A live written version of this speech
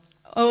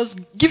I was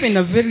given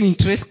a very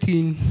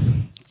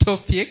interesting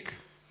topic.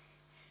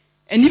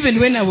 And even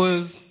when I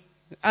was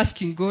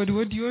asking God,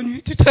 what do you want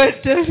me to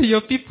tell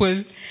your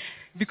people?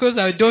 Because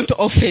I don't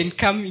often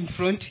come in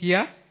front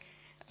here.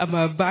 I'm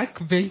a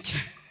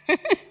backbencher.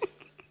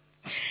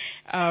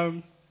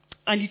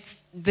 And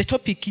the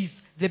topic is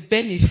the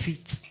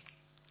benefit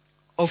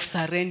of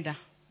surrender.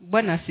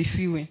 Bwana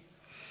asifiwe.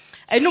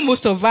 I know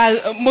most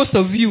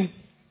of you,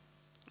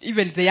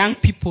 even the young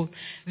people,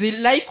 they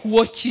like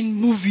watching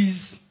movies.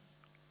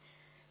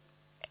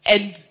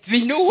 And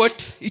they know what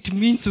it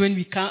means when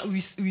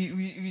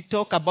we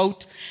talk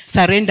about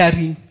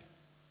surrendering.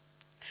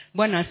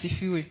 Bwana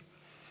asifiwe.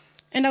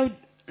 And I would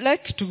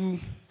like to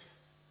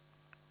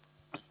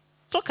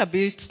talk a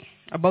bit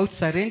about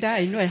surrender.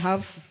 I know I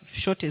have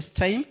shortest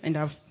time and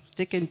I've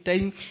taken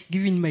time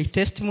giving my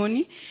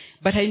testimony,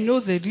 but I know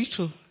the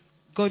little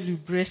God will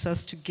bless us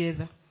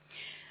together.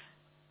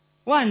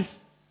 One,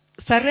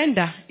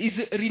 surrender is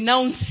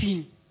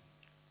renouncing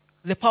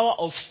the power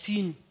of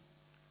sin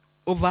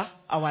over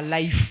our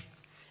life.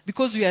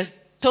 Because we are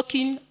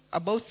talking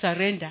about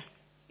surrender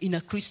in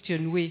a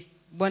Christian way.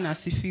 Bwana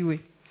asifiwe.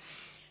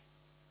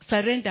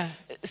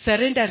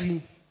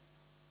 Surrendering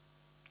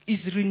is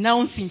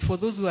renouncing, for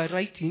those who are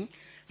writing,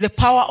 the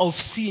power of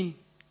sin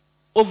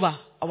over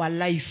our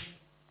life.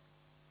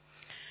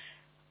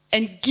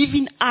 And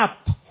giving up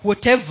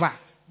whatever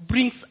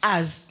brings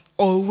us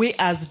or weigh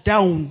us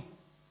down.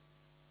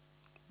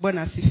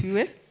 Bwana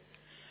asifiwe.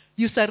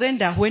 You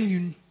surrender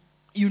when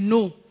you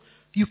know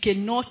you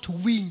cannot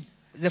win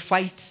the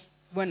fight.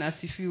 Bwana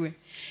asifiwe.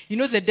 You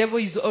know the devil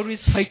is always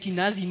fighting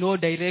us in all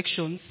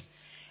directions.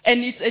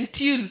 And it's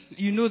until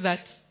you know that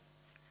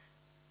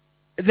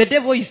the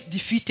devil is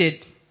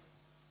defeated.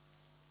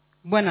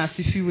 Bwana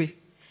asifiwe.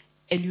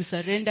 And you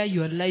surrender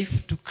your life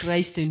to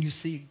Christ and you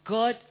say,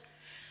 God,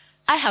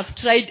 I have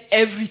tried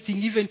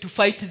everything even to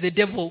fight the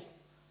devil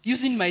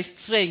using my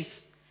strength.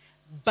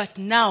 But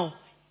now,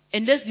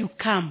 unless you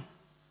come,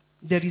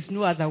 there is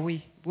no other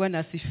way.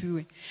 Bwana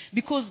asifiwe.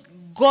 Because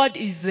God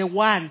is the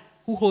one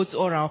who holds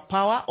all our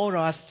power, all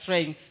our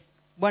strength.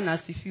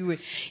 Bwana asifiwe.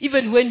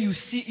 Even when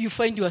you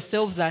find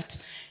yourself that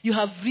you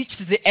have reached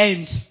the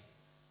end,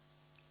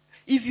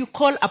 if you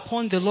call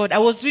upon the Lord,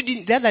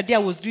 the other day I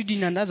was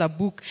reading another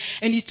book,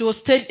 and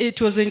it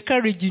was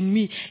encouraging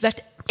me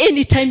that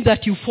any time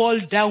that you fall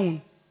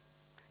down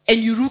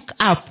and you look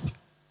up,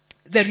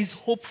 there is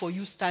hope for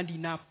you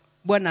standing up.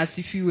 Bwana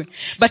asifiwe.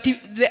 But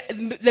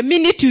if the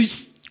minute you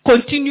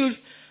continue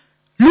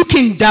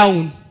looking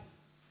down,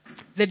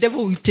 the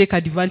devil will take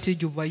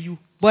advantage over you.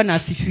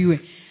 Bwana asifiwe.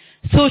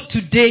 So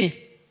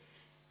today,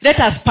 let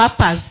us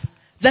purpose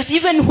that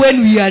even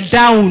when we are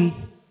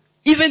down,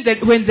 even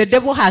when the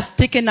devil has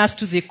taken us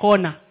to the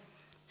corner,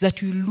 that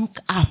we look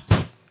up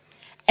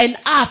and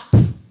up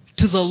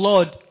to the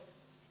Lord,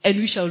 and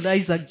we shall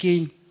rise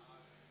again.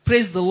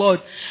 Praise the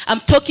Lord.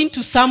 I'm talking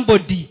to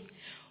somebody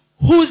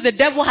who the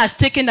devil has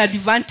taken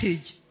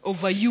advantage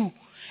over you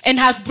and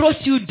has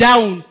brought you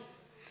down.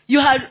 You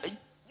are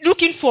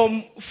looking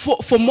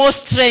for more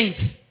strength.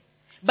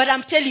 But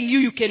I'm telling you,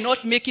 you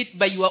cannot make it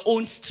by your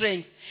own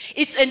strength.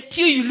 It's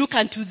until you look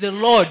unto the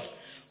Lord,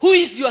 who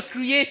is your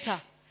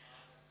creator,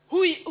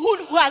 who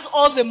has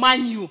all the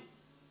manual.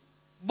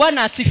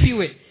 Bwana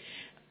asifiwe.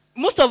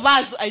 Most of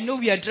us, I know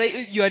you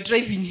are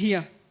driving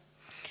here.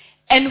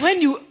 And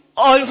when you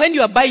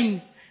are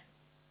buying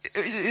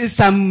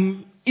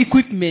some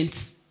equipment,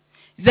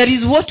 there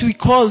is what we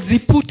call, they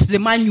put the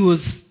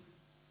manuals.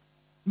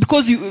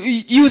 Because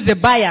you the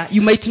buyer,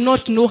 you might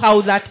not know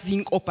how that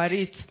thing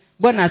operates.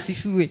 Bwana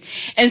asifiwe.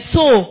 And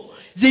so,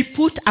 they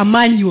put a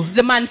manual.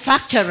 The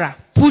manufacturer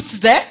puts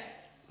the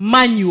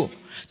manual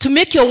to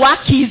make your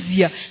work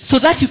easier so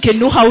that you can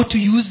know how to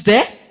use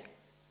the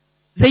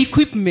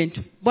equipment.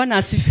 Bwana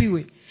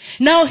asifiwe.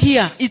 Now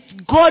here, it's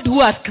God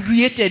who has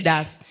created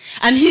us.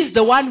 And He's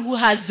the one who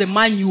has the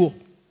manual.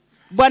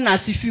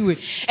 Bwana asifiwe.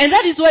 And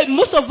that is why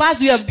most of us,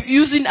 we are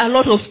using a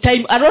lot of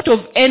time, a lot of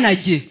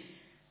energy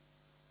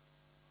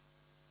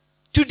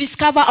to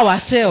discover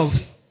ourselves.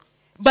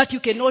 But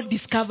you cannot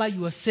discover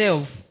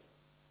yourself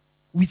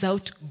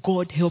without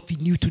God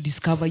helping you to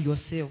discover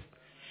yourself.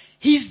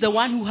 He's the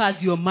one who has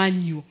your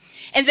manual.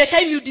 And the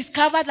time you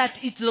discover that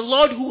it's the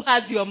Lord who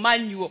has your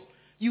manual,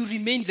 you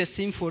remain the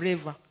same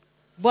forever.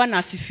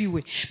 Bwana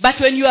asifiwe. But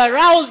when you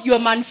arouse your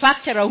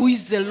manufacturer, who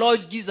is the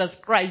Lord Jesus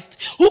Christ,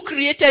 who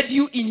created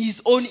you in His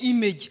own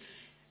image,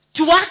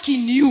 to work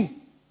in you,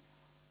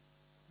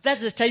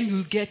 that's the time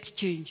you'll get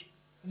change.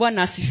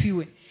 Bwana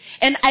asifiwe.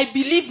 And I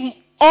believe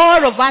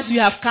all of us, we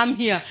have come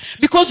here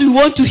because we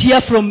want to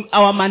hear from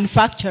our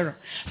manufacturer,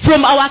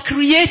 from our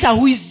creator,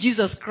 who is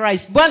Jesus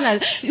Christ,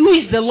 who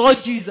is the Lord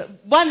Jesus.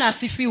 Bwana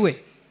asifiwe.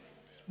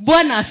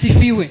 Bwana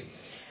asifiwe.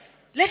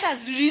 Let us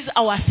release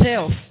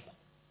ourselves.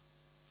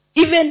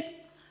 Even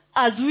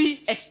as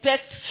we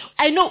expect,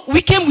 I know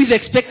we came with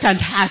expectant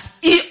hearts.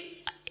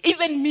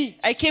 Even me,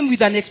 I came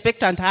with an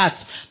expectant heart.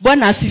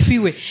 Bwana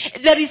asifiwe.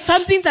 There is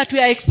something that we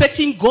are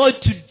expecting God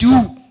to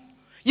do.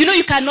 You know,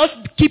 you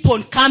cannot keep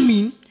on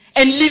coming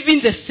and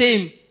living the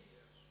same.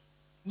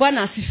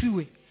 Bwana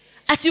asifiwe.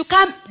 As you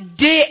come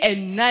day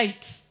and night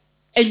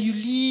and you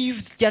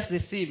live just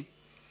the same.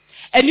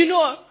 And you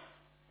know,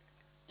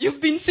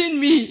 you've been seeing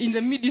me in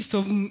the midst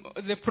of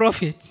the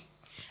prophets.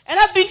 And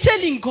I've been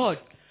telling God,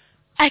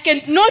 I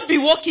cannot be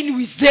walking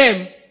with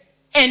them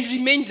and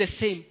remain the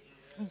same.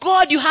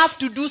 God, you have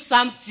to do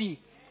something.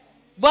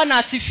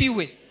 Bwana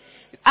asifiwe.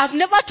 I've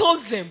never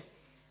told them,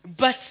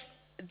 but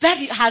that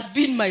has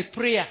been my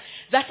prayer,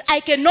 that I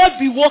cannot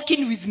be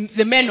walking with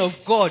the men of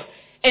God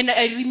and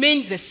I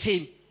remain the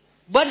same.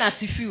 Bwana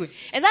asifiwe.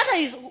 And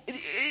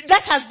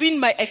that has been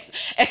my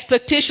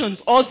expectations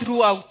all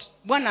throughout.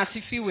 Bwana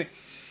asifiwe.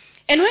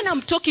 And when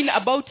I'm talking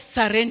about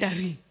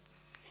surrendering,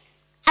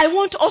 I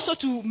want also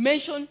to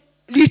mention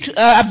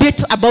a bit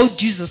about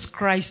Jesus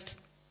Christ.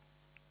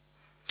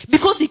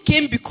 Because he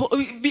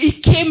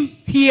came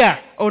here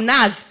on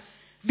earth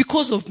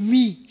because of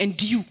me and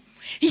you.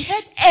 He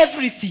had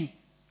everything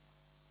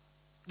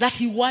that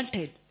he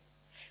wanted,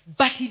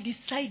 but he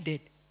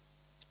decided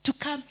to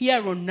come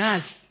here on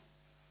earth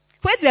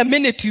where there are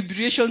many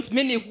tribulations,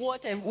 many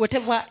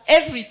whatever,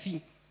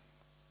 everything,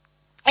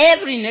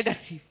 every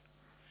negative,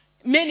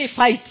 many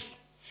fights,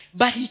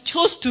 but he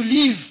chose to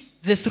leave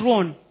the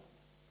throne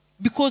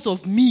because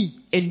of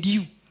me and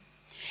you.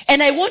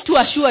 And I want to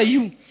assure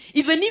you,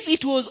 even if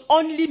it was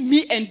only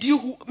me and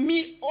you,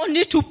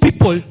 only two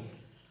people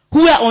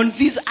who were on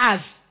this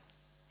earth,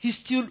 he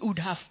still would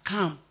have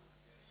come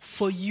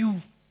for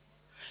you.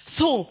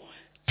 So,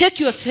 take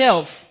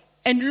yourself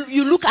and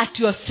you look at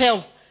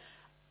yourself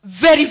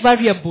very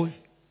variable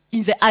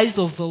in the eyes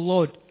of the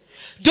Lord.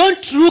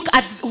 Don't look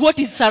at what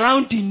is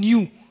surrounding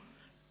you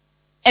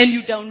and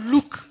you don't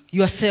look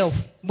yourself.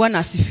 Bwana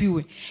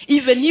asifiwe.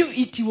 Even if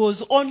it was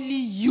only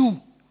you,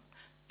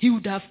 he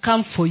would have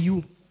come for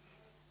you.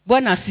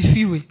 Bwana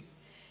asifiwe.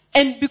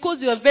 And because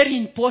you are very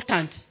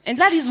important, and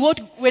that is what,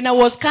 when I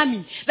was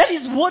coming, that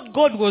is what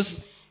God was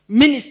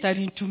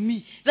ministering to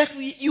me, that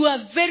you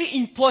are very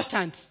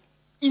important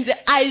in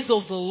the eyes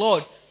of the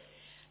Lord.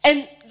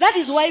 And that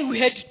is why we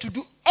had to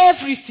do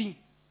everything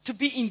to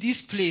be in this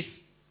place.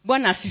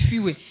 Bwana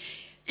asifiwe.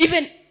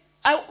 Even,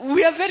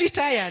 we are very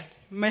tired.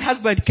 My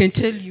husband can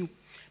tell you.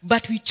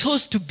 But we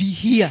chose to be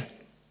here.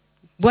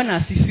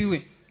 Bwana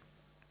asifiwe.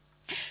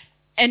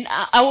 And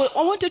I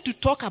wanted to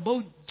talk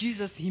about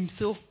Jesus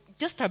himself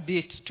just a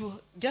bit, to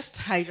just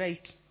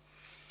highlight.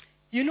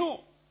 You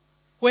know,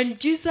 when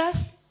Jesus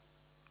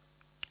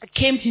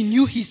came, he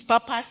knew his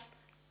purpose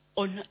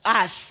on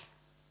earth.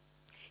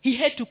 He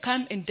had to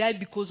come and die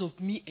because of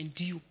me and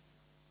you.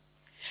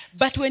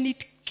 But when it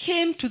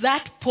came to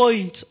that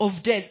point of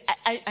death,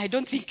 I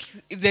don't think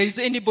there is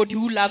anybody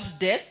who loves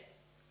death.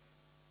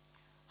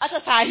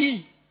 Hata saa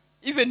hii,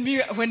 even me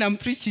when I'm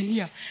preaching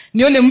here,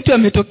 nione mtu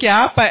ametokea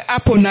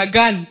hapo na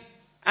gun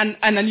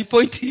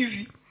ananipoint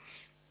hivi,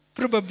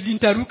 probably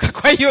nitaruka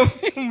kwa hiyo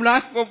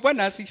mlango.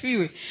 Bwana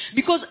asifiwe.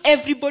 Because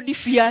everybody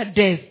feared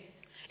death.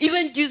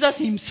 Even Jesus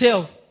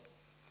himself,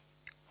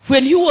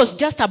 when he was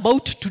just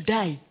about to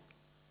die,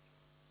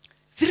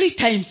 3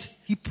 times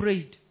he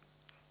prayed,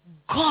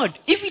 God,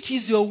 if it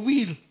is your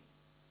will,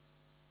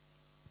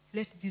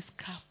 let this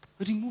cup,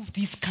 remove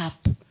this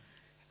cup.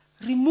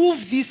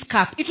 Remove this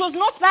cup. It was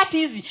not that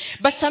easy.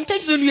 But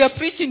sometimes when we are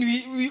preaching,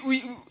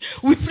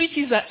 we preach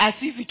as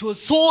if it was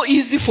so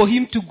easy for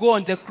him to go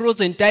on the cross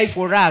and die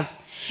for us.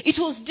 It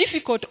was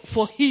difficult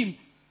for him.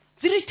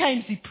 3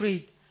 times he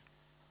prayed,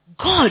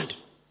 God,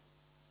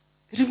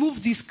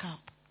 remove this cup.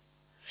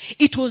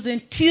 It was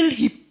until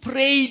he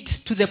prayed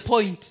to the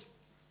point,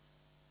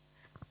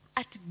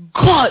 at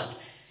God,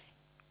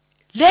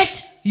 let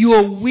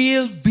your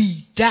will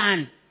be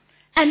done.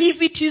 And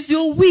if it is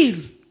your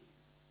will,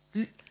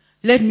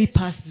 let me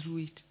pass through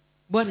it.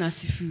 Bwana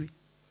asifiwe.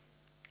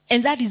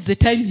 And that is the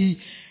time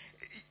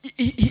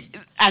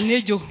an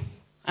angel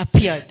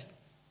appeared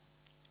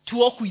to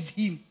walk with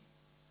him.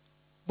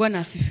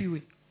 Bwana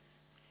asifiwe.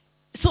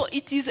 So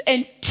it is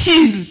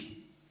until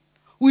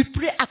we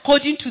pray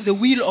according to the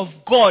will of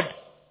God,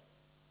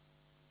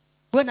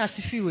 Bwana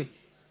asifiwe,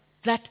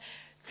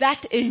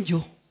 that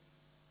angel,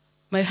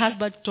 my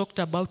husband talked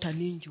about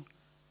an angel,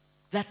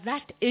 that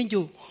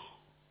angel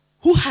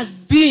who has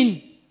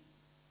been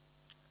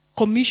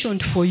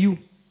commissioned for you.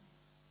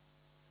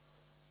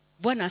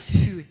 Bwana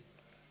asifiwe.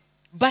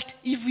 But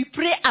if we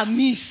pray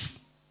amiss,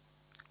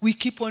 we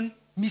keep on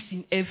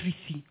missing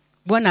everything.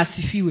 Bwana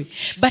asifiwe.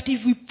 But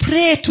if we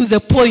pray to the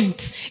point,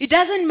 it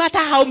doesn't matter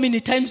how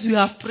many times we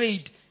have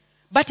prayed.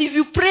 But if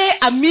you pray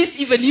amiss,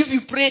 even if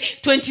you pray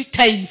 20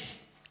 times,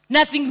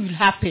 nothing will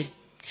happen.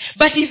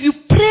 But if you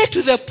pray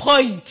to the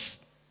point,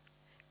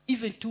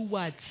 even 2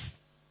 words,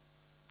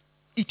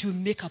 it will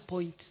make a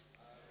point.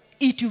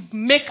 It will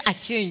make a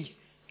change.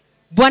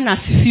 Bwana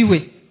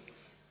asifiwe.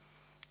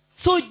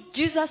 So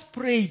Jesus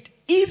prayed,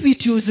 if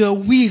it was your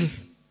will,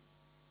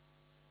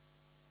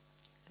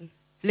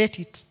 let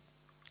it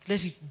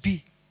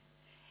be.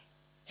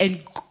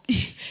 And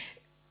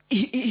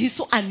he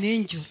saw an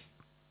angel.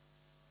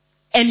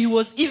 And he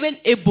was even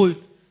able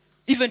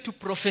even to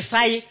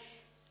prophesy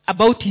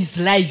about his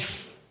life.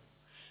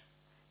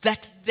 That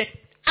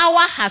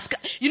hour has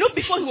come.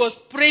 Before he was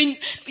praying,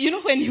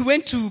 when he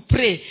went to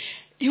pray,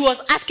 he was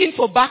asking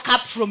for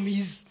backup from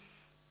his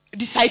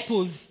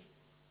disciples.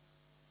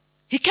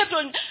 He kept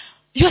on,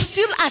 you're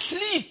still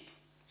asleep.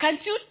 Can't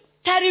you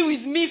tarry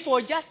with me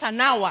for just an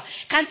hour?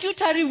 Can't you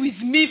tarry with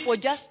me for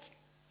just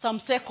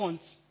some seconds?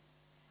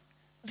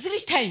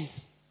 3 times.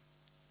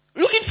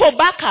 Looking for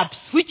backups,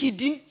 which he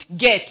didn't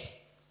get.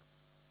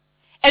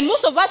 And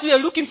most of us, we are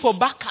looking for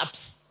backups.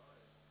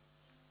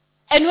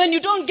 And when you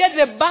don't get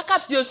the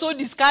backups, you're so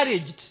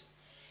discouraged.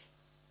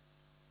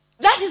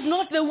 That is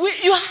not the way.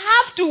 You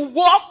have to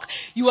walk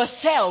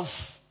yourself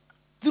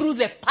through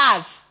the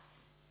path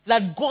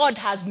that God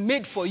has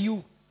made for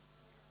you.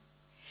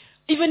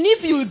 Even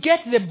if you get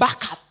the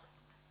backup,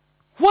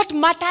 what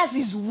matters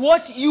is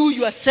what you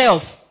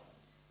yourself,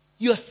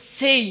 you're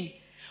saying,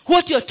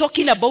 what you're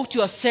talking about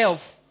yourself,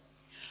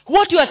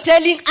 what you're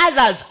telling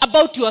others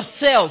about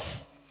yourself,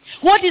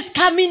 what is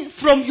coming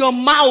from your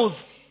mouth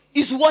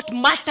is what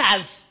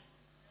matters.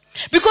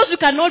 Because you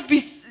cannot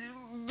be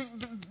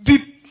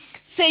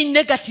saying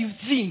negative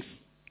things,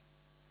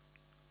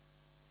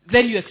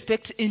 then you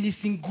expect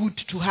anything good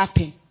to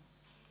happen.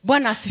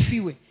 Bwana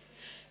asifiwe.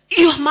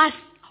 You must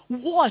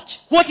watch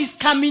what is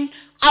coming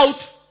out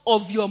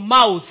of your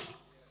mouth.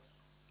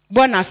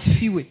 Bwana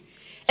asifiwe.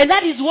 And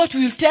that is what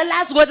will tell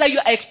us whether you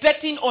are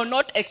expecting or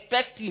not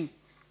expecting.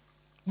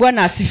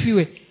 Bwana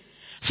asifiwe.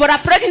 For a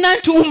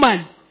pregnant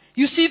woman,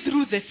 you see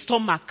through the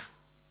stomach.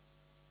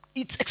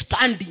 It's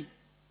expanding.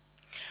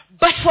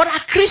 But for a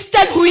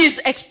Christian who is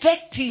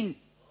expecting,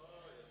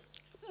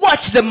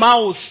 watch the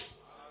mouth.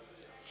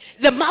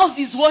 The mouth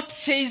is what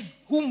says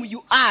whom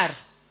you are.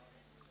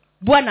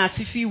 Bwana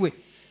asifiwe.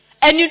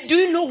 And do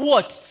you know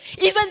what?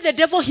 Even the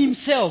devil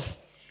himself,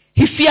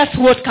 he fears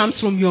what comes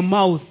from your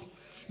mouth.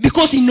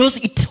 Because he knows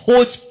it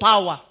holds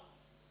power.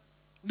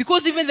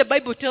 Because even the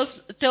Bible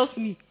tells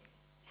me,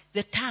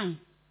 the tongue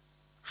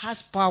has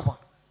power.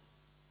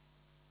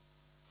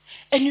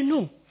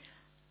 And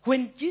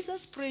when Jesus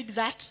prayed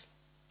that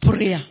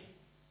prayer,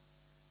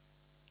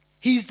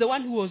 he is the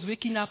one who was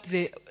waking up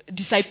the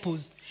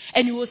disciples.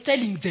 And he was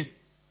telling them,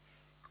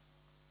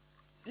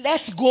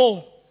 let's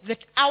go. That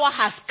hour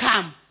has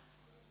come.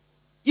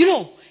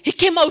 He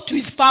came out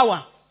with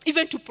power,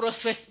 even to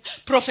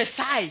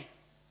prophesy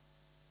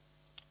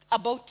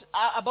about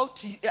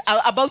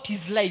his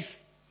life.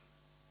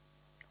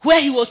 Where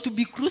he was to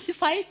be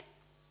crucified,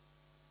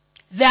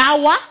 the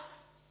hour,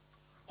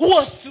 who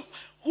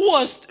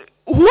was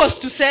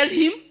to sell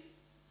him?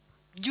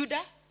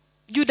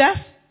 Judas.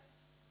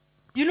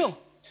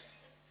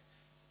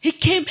 He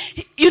came,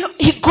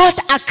 he got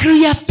a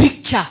clear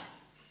picture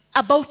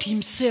about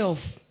himself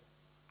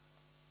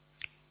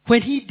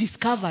when he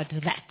discovered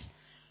that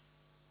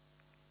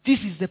this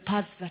is the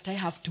path that I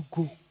have to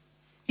go.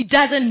 It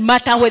doesn't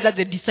matter whether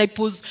the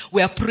disciples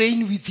were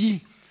praying with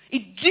him.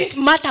 It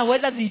didn't matter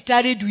whether they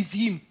tarried with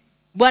him.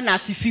 Bwana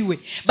asifiwe.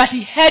 But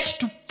he had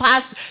to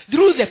pass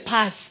through the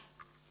path.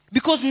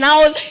 Because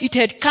now it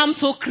had come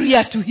so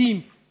clear to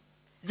him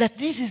that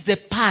this is the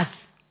path.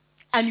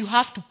 And you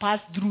have to pass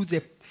through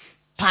the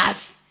path.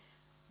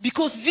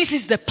 Because this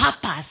is the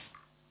purpose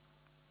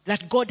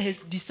that God has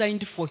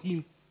designed for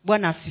him.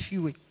 Bwana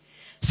asifiwe.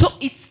 So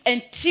it's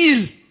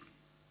until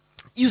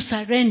you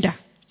surrender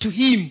to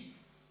him,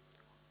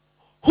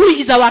 who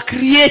is our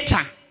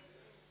creator.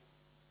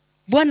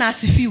 Bwana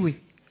asifiwe.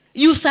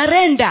 You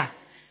surrender.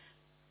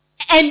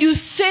 And you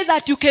say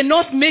that you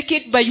cannot make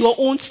it by your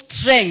own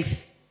strength,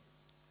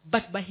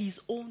 but by his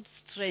own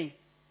strength.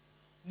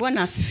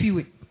 Bwana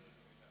asifiwe.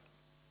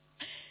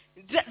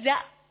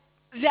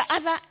 There are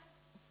other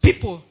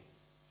people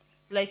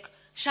like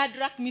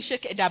Shadrach,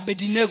 Meshach, and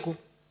Abednego.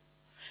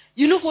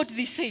 You know what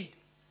they say?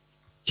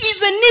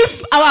 Even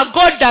if our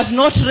God does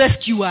not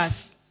rescue us,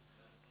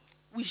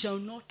 we shall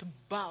not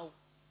bow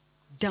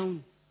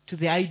down to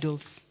the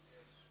idols.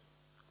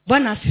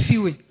 Bwana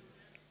asifiwe.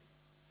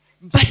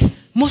 But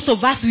most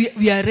of us,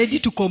 we are ready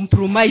to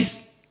compromise,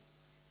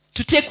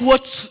 to take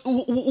what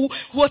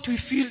we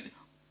feel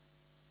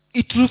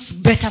it looks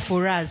better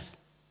for us.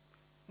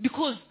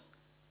 Because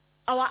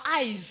our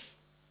eyes,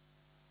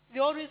 they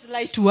always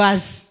lie to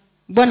us.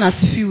 Bwana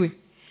asifiwe.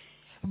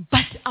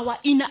 But our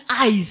inner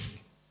eyes,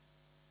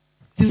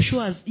 they'll show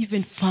us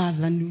even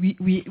further than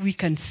we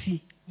can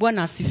see.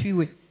 Bwana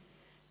asifiwe.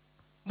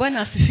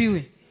 Bwana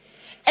asifiwe.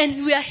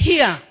 And we are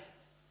here.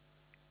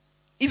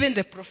 Even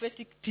the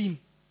prophetic team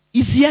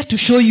is here to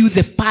show you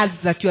the path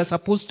that you are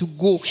supposed to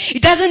go.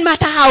 It doesn't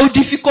matter how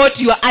difficult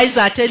your eyes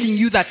are telling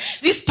you that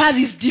this path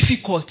is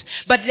difficult,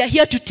 but they are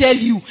here to tell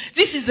you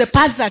this is the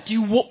path that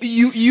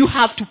you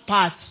have to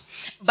pass.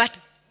 But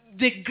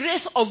the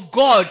grace of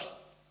God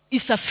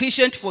is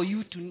sufficient for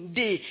you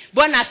today.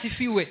 Bwana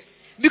asifiwe.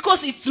 Because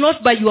it's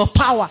not by your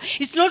power,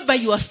 it's not by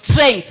your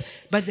strength,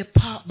 but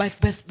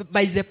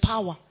by the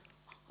power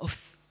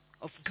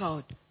of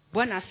God.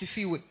 Bwana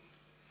asifiwe.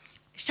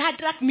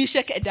 Shadrach,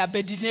 Meshach, and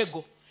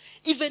Abednego,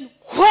 even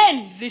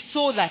when they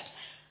saw that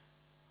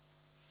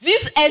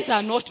these ends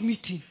are not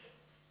meeting,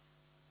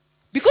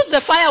 because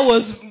the fire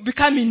was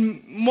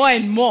becoming more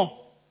and more,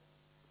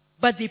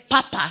 but the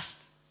purpose.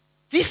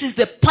 This is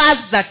the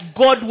path that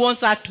God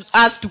wants us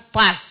to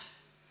pass.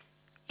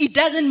 It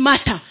doesn't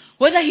matter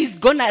whether he's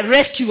going to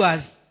rescue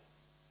us.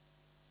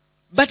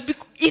 But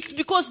it's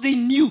because they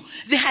knew.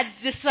 They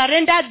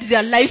surrendered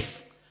their life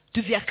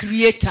to their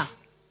Creator.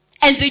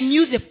 And they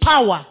knew the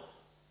power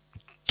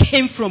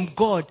came from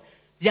God,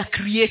 their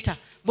Creator.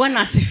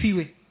 Bwana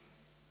asifiwe.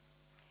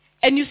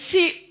 And you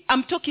see,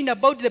 I'm talking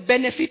about the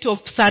benefit of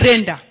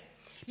surrender.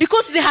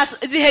 Because they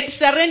had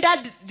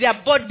surrendered their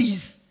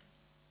bodies.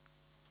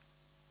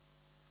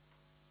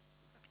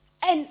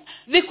 And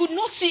they could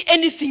not see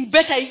anything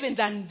better even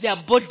than their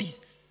bodies.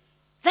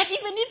 That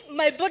even if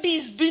my body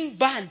is being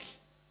burned,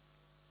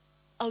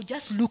 I'll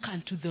just look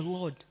unto the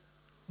Lord.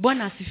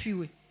 Bwana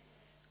asifiwe.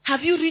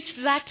 Have you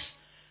reached that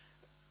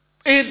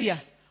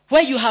area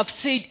where you have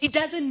said, it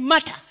doesn't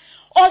matter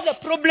all the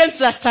problems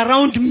that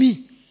surround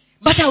me,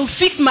 but I will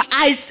fix my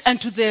eyes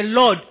unto the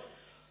Lord,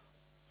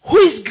 who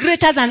is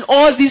greater than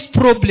all these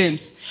problems,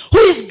 who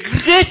is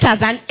greater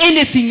than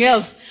anything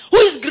else, who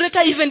is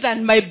greater even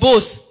than my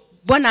boss,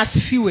 Bwana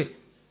asifiwe,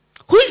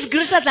 who is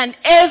greater than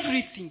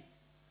everything.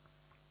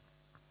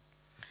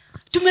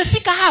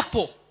 Tumefika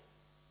hapo.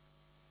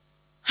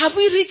 Have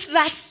we reached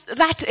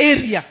that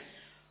area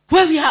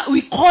where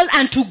we call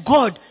unto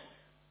God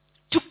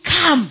to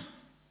come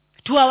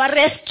to our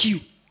rescue,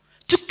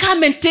 to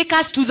come and take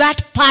us to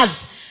that path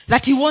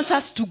that he wants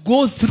us to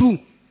go through?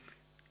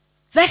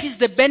 That is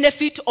the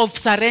benefit of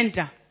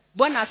surrender.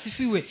 Bwana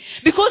asifiwe.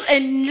 Because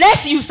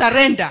unless you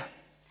surrender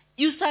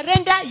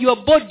your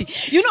body.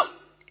 You know,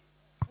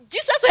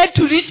 Jesus had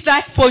to reach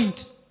that point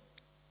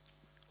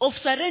of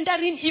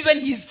surrendering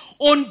even his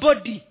own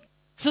body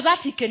so that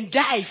he can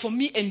die for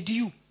me and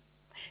you.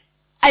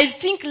 I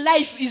think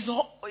life is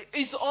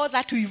all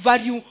that we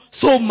value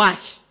so much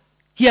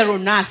here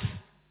on earth.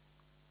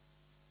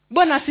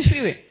 Bwana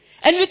asifiwe.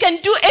 And we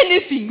can do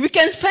anything. We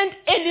can spend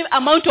any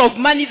amount of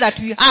money that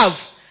we have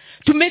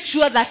to make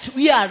sure that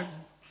we are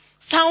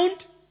sound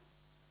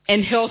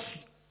and healthy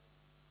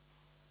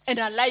and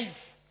alive.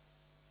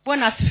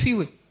 Bwana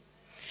asifiwe.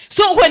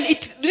 So when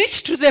it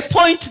reached to the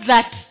point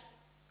that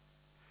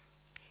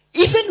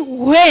even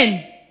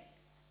when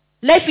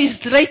life is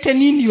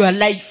threatening your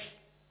life,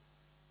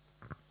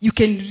 you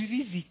can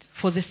release it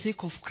for the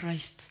sake of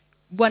Christ.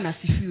 Bwana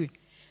asifiwe.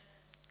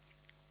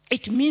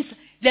 It means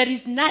there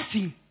is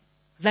nothing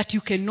that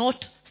you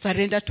cannot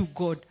surrender to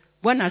God.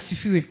 Bwana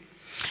asifiwe.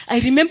 I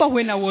remember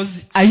when I was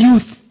a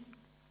youth,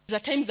 the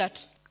time that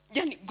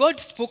God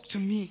spoke to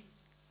me,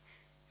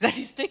 that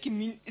He's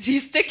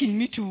taking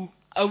me to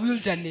a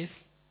wilderness.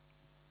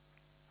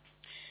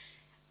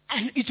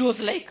 And it was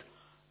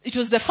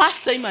the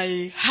first time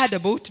I heard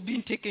about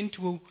being taken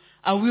to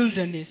a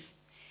wilderness.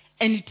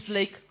 And it's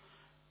like,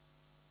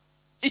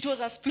 it was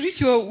a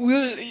spiritual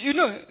will,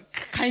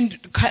 kind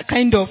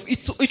of.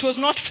 It was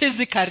not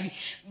physically.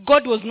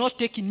 God was not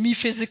taking me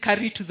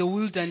physically to the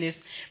wilderness,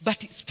 but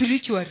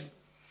spiritually.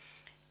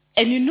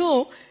 And in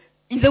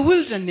the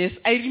wilderness,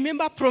 I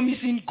remember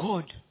promising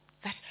God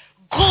that,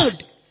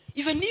 God,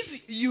 even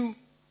if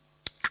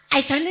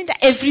I surrender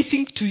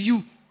everything to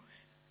you,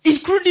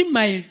 including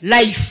my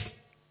life.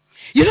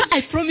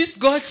 I promised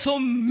God so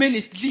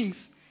many things.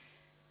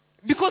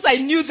 Because I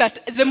knew that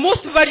the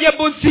most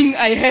valuable thing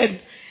I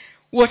had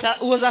was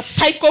a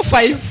Psycho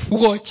 5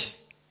 watch.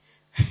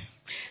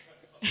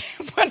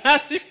 And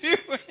that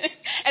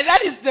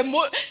is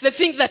the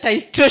thing that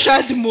I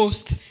treasured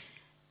most.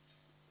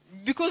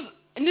 Because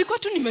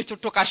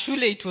nimetoka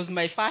shule, it was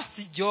my first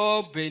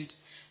job, and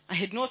I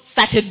had not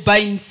started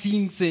buying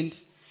things, and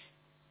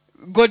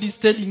God is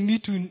telling me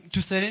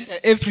to surrender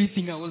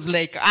everything. I was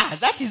like,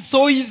 that is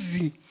so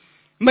easy.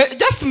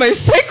 Just my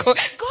Psycho.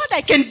 God,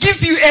 I can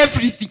give you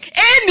everything.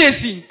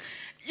 Anything.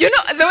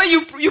 The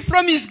way you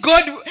promise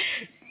God,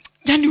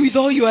 and with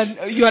all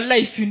your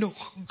life,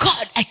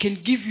 God, I can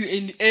give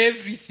you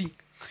everything.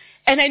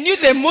 And I knew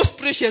the most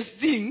precious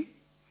thing,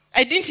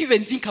 I didn't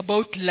even think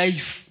about life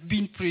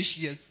being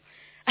precious.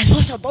 I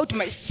thought about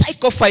my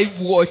Psycho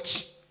 5 watch,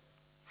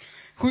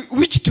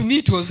 which to me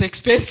it was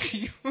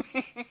expensive.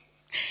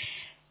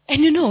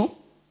 And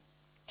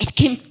it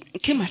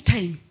came a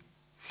time.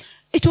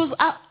 It was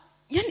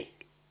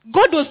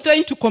God was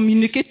trying to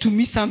communicate to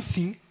me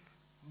something,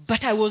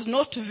 but it was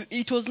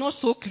not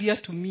so clear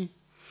to me.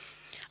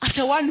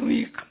 After 1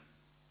 week,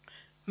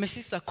 my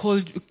sister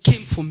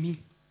came for me.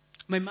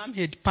 My mom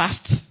had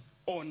passed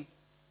on.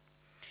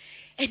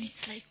 And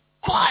it's like,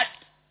 God,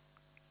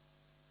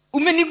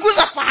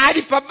 umeniguza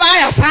pahali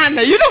pabaya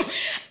sana.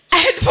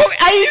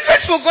 I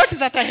even forgot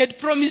that I had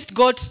promised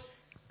God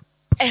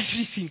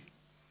everything.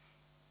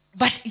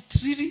 But it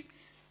really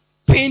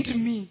pained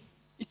me.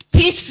 It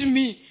pinched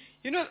me.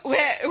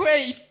 Where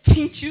it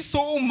pinched you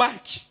so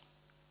much.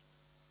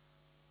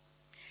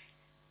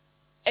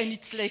 And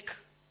it's like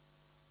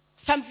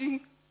something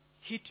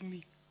hit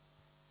me.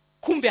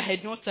 Kumbe, I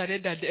had not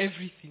surrendered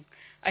everything.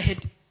 I had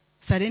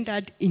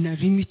surrendered in a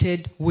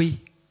limited way.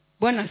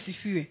 Bwana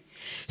asifiwe.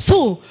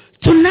 So,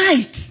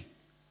 tonight,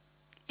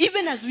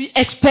 even as we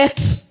expect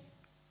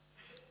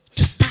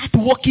to start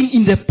walking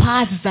in the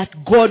path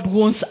that God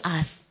wants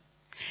us.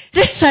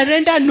 Let's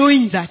surrender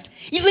knowing that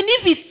even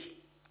if it's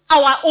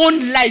our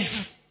own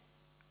life,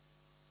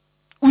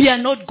 we are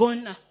not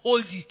going to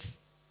hold it.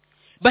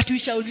 But we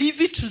shall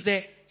leave it to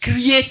the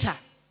Creator.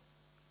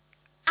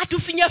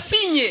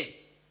 Atufinyafinye.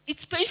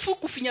 It's painful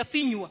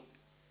kufinyafinywa.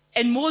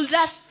 And mold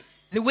us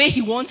the way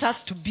He wants us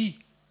to be.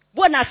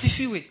 Bwana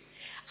asifiwe.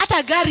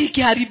 Hata gari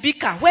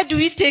ikiharibika, where do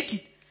we take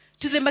it?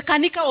 To the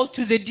mechanic or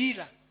to the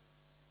dealer?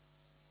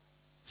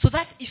 So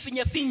that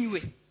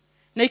ifinyafinywe.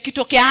 Na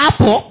ikitokea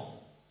hapo,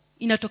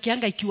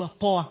 inatokeanga ikiwa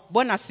poa.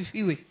 Bwana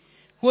asifiwe.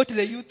 What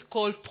the youth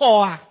call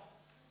poa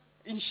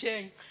in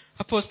Sheng.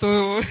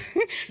 Apostle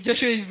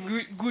Joshua is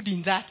good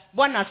in that.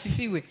 Bwana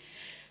asifiwe.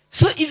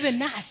 So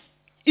even us,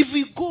 if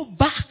we go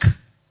back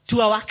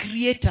to our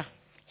Creator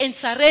and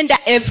surrender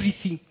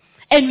everything,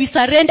 and we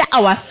surrender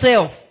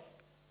ourselves,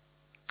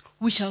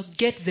 we shall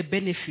get the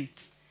benefit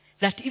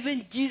that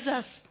even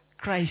Jesus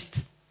Christ,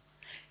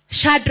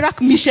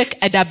 Shadrach, Meshach,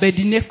 and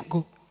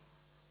Abednego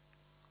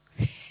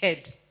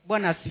had.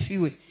 Bwana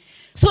asifiwe.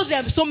 So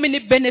there are so many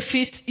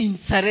benefits in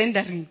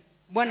surrendering.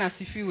 Bwana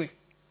asifiwe.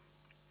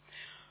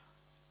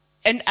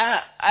 And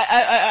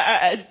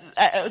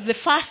the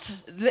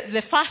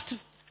first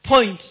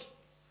point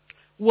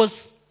was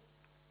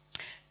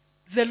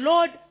the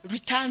Lord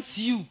returns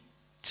you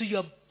to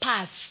your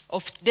path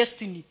of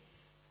destiny.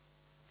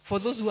 For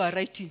those who are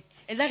writing.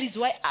 And that is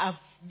why I've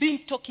been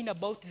talking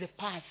about the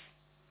path.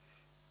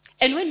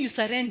 And when you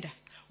surrender,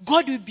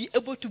 God will be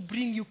able to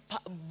bring you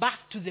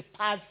back to the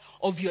path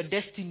of your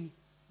destiny.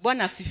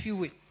 Bwana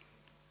asifiwe.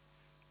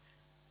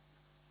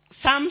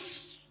 Psalms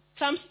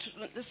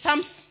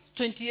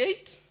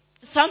 28,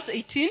 Psalms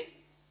 18,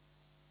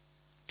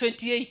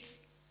 28.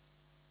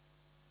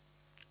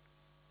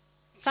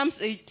 Psalms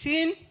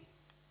 18,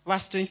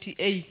 verse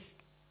 28.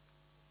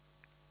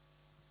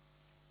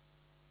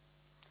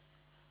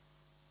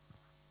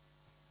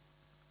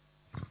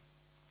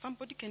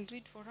 Somebody can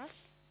read for us?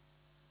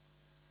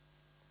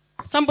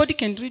 Somebody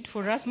can read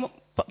for us?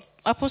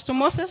 Apostle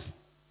Moses?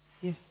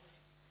 Yes.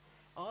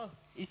 Oh,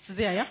 it's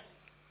there, yeah?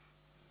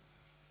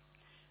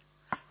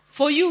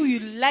 For you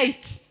will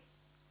light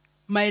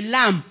my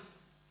lamp.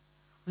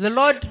 The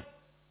Lord,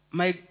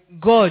 my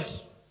God,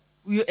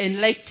 will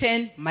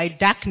enlighten my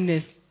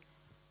darkness.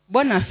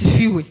 Bwana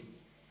asifiwe.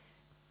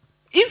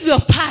 If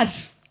your path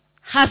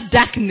has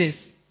darkness,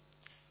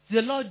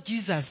 the Lord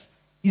Jesus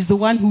is the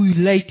one who will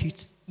light it.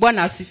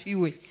 Bwana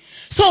asifiwe.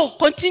 So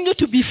continue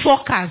to be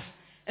focused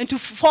and to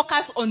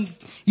focus on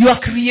your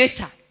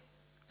Creator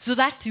so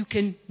that you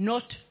can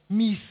not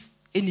miss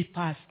any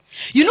path.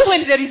 You know,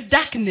 when there is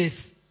darkness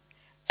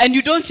and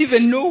you don't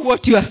even know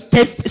what you are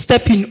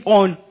stepping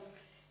on,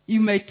 you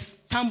might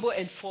stumble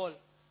and fall.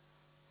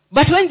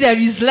 But when there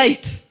is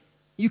light,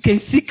 you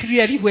can see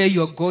clearly where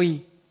you are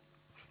going.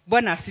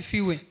 Bwana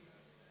asifiwe.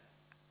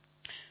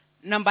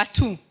 Number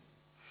 2.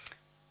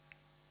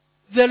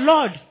 The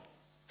Lord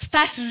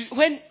starts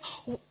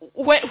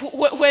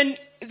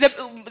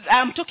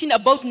I'm talking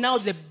about now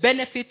the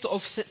benefits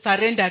of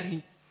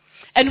surrendering.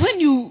 And when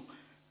you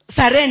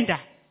surrender,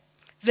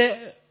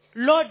 the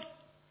Lord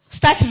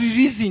starts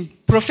releasing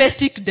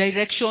prophetic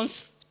directions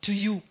to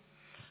you.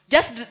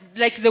 Just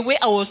like the way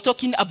I was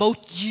talking about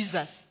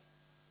Jesus.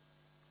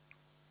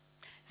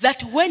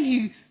 That when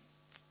he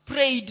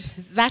prayed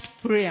that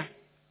prayer,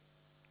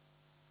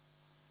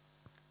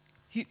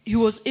 he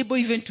was able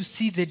even to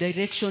see the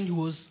direction he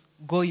was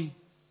going.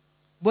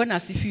 Bwana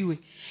asifiwe.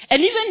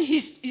 And even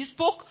he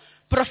spoke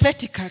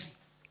prophetically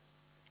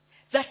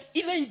that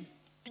even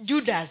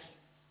Judas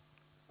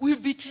will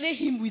betray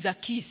him with a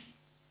kiss.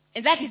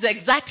 And that is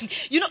exactly,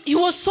 he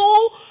was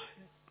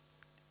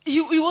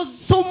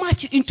so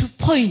much into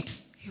point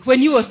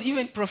when he was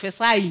even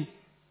prophesying.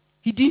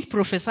 He didn't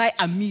prophesy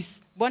amiss.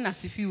 Bwana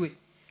asifiwe.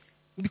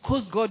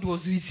 Because God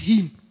was with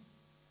him.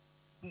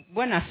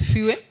 Bwana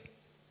asifiwe.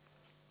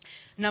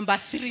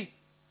 Number 3.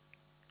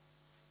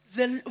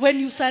 Then when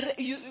you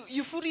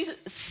fully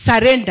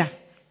surrender,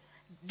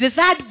 the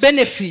third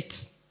benefit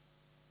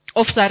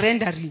of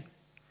surrendering,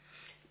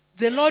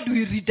 the Lord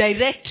will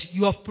redirect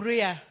your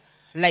prayer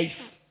life.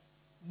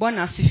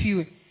 Bwana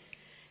asifiwe.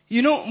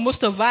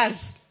 Most of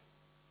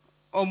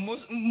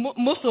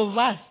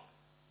us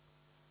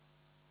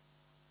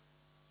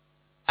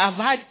I've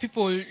had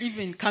people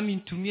even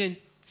coming to me and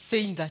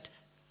saying that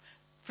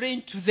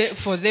praying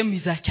for them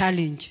is a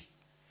challenge.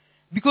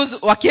 Because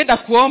wakienda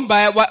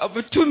kuomba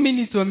 2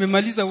 minutes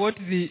wamemaliza what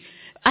they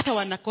hata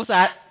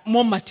wanakosa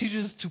more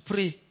materials to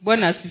pray.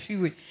 Bwana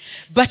asifiwe.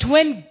 But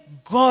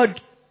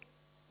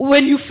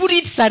when you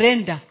fully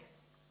surrender,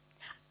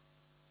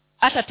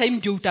 hata time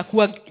ndio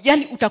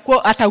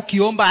utakuwa hata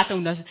ukiomba hata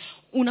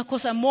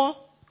unakosa more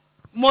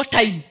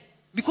time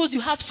because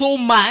you have so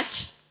much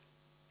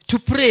to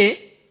pray,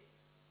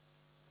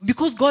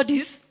 because God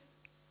is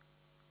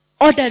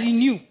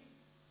ordering you.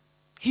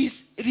 He's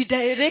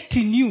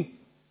redirecting you.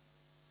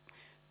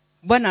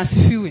 Bwana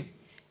asifiwe.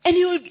 And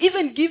he will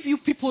even give you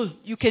people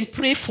you can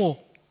pray for.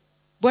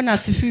 Bwana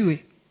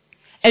asifiwe.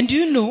 And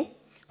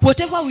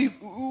whatever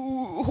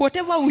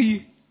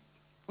we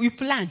we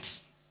plant.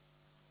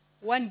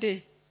 One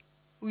day,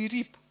 we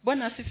reap.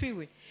 Bwana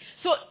asifiwe.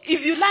 So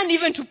if you learn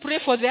even to pray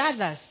for the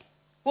others,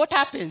 what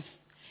happens?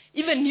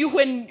 Even you,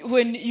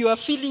 when you are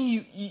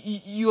feeling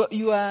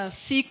you are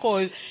sick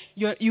or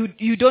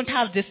you don't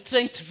have the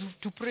strength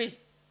to pray,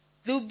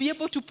 they will be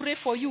able to pray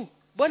for you.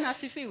 Bwana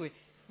asifiwe.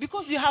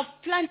 Because you have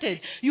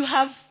planted, you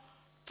have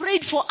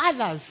prayed for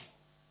others.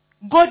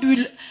 God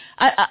will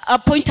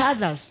appoint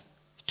others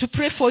to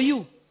pray for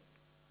you.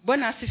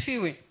 Bwana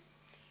asifiwe.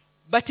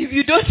 But if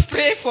you don't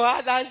pray for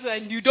others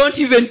and you don't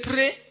even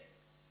pray,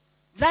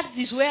 that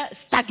is where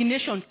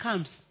stagnation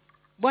comes.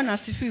 Bwana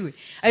asifiwe.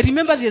 I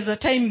remember there's a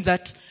time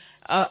that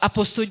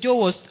Apostle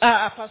Joshua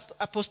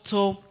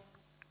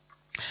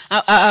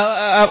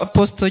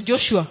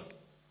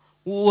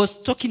was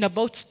talking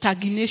about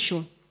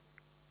stagnation.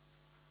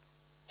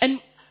 And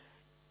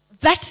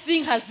that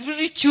thing has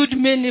really chilled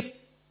many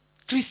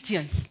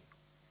Christians.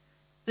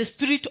 The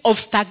spirit of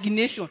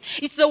stagnation.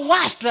 It's the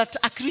worst that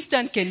a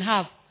Christian can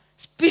have.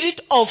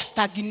 Spirit of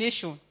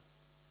stagnation.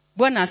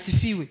 Bwana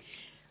asifiwe.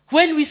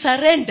 When we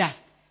surrender,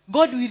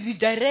 God will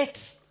redirect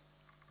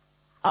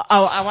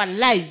our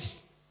lives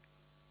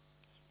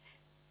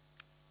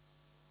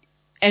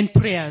and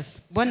prayers.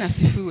 Bwana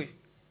asifiwe.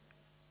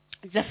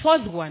 The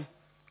fourth one.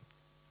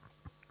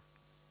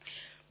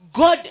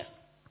 God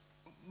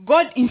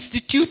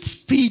institutes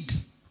speed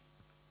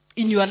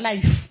in your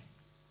life.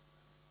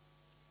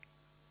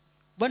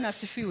 Bwana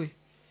asifiwe.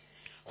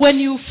 When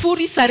you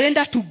fully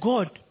surrender to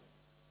God,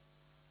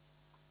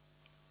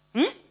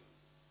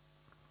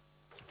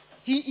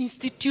 He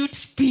institutes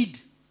speed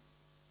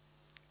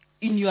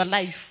in your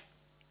life.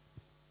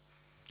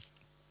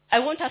 I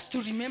want us to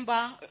remember,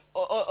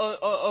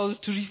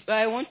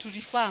 I want to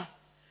refer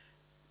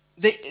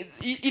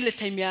ile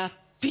time ya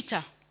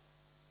Peter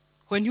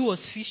when he was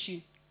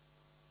fishing.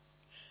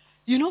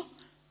 You know,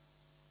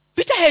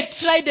 Peter had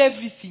tried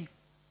everything,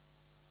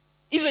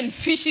 even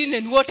fishing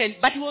and what,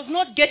 but he was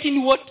not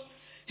getting what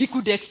he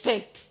could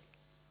expect.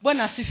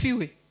 Bwana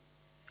asifiwe.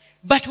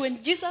 But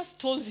when Jesus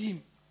told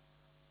him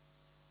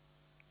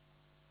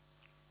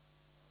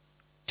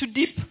to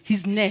dip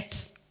his net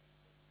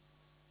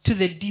to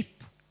the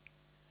deep,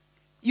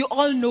 you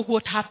all know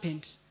what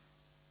happened.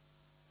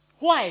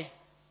 Why?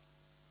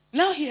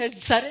 Now he has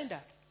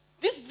surrendered.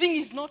 This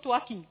thing is not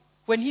working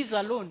when he's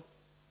alone.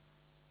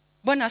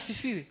 Bwana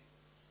asifiwe.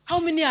 How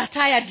many are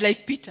tired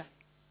like Peter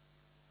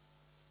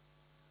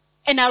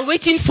and are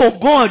waiting for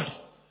God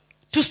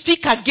to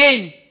speak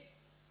again?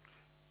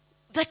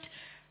 That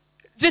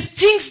the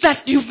things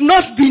that you've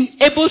not been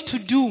able to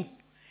do,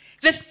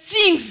 the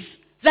things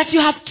that you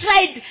have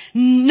tried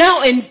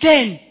now and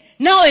then,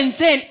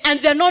 and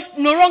they're no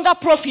longer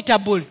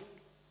profitable.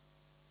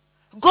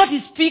 God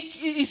is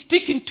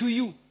speaking to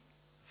you.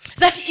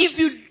 That if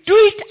you do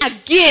it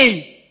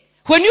again,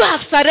 when you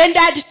have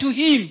surrendered to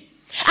Him,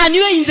 and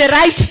you're in the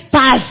right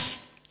path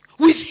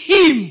with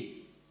Him,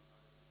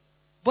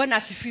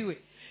 Bwana asifiwe,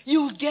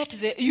 you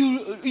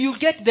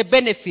get the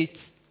benefits.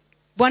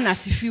 Bwana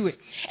asifiwe.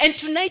 And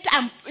tonight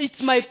it's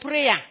my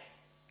prayer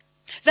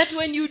that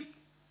when you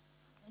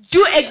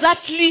do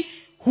exactly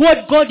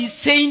what God is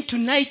saying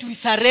tonight, we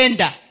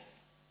surrender,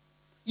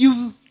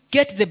 you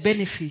get the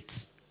benefits.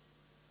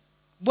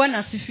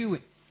 Bwana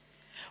asifiwe.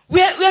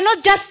 We are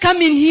not just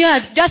coming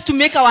here just to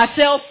make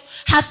ourselves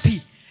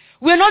happy.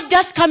 We are not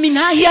just coming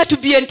here to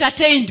be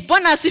entertained.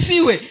 Bwana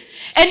asifiwe.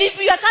 And if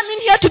we are coming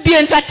here to be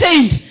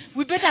entertained,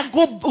 we better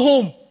go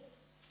home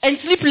and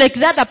sleep like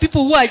the other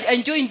people who are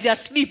enjoying their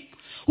sleep,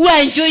 who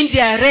are enjoying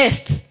their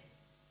rest.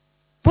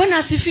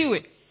 Bwana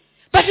asifiwe.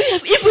 But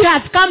if we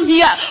have come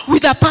here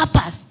with a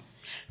purpose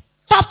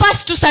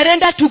to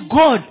surrender to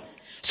God,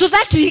 so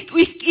that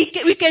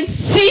we can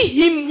see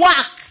Him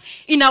work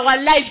in our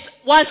lives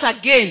once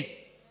again.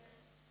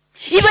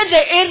 Even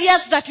the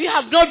areas that we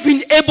have not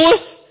been able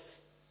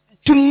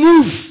to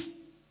move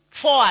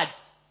forward,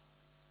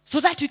 so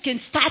that we can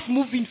start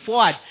moving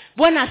forward.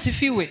 Bwana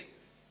asifiwe.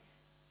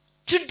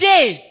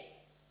 Today,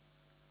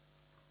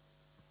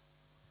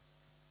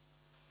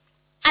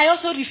 I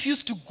also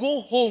refuse to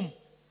go home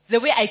the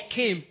way I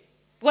came.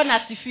 Bwana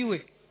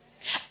asifiwe.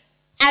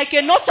 I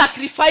cannot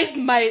sacrifice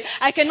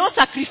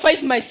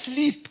my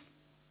sleep.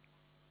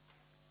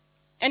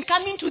 And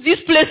coming to this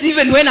place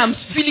even when I'm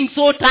feeling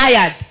so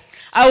tired.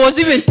 I was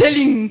even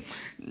telling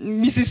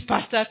Mrs.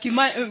 Pastor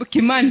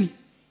Kimani,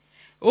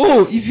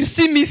 oh, if you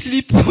see me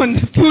sleep on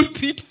the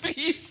pulpit,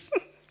 please.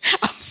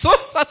 I'm so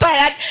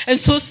tired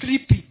and so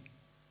sleepy.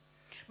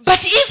 But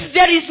if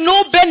there is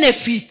no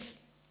benefit,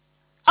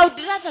 I would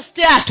rather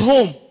stay at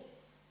home.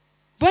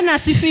 Bwana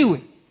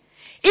asifiwe.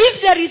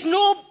 If there is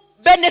no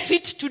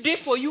benefit today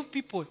for you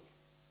people,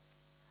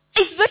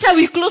 it's better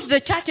we close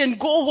the church and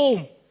go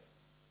home.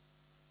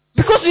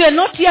 Because we are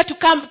not here to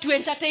come to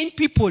entertain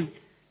people.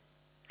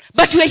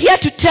 But we are here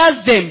to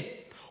tell them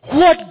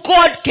what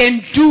God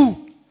can do.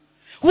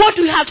 What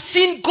we have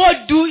seen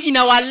God do in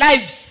our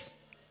lives.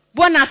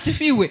 Bwana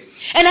asifiwe.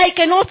 And I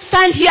cannot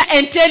stand here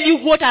and tell you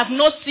what I have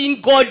not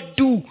seen God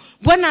do.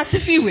 Bwana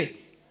asifiwe.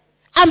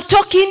 I'm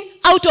talking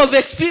out of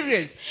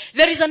experience.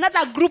 There is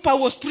another group I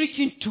was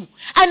preaching to,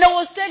 and I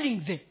was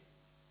telling them,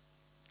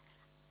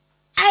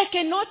 I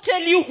cannot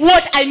tell you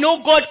what I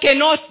know God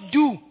cannot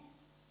do.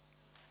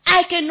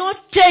 I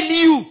cannot tell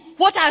you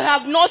what I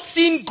have not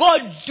seen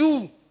God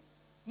do.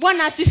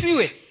 Bwana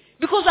asifiwe.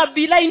 Because I'll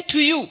be lying to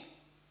you.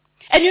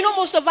 And you know,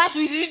 most of us,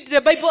 we read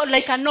the Bible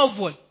like a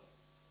novel,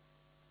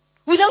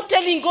 without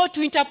telling God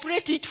to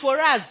interpret it for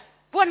us.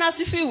 Bwana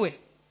asifiwe.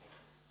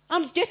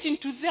 I'm getting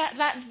to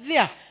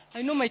there.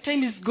 I know my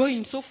time is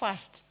going so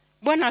fast.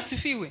 Bwana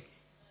asifiwe.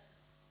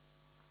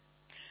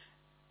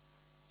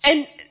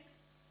 And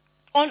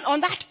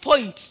on that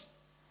point,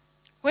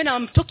 when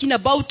I'm talking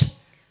about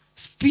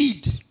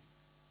speed,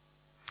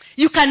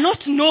 you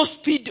cannot know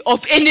speed of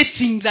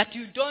anything that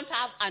you don't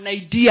have an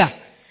idea.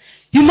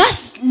 You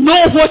must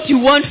know what you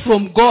want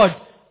from God.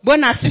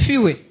 Bwana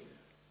asifiwe.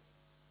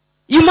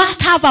 You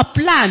must have a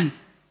plan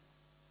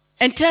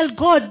and tell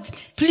God,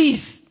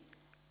 please,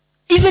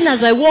 even as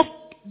I walk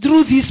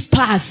through this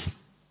path,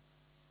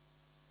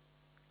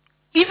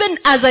 even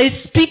as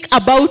I speak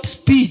about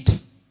speed,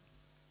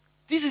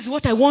 this is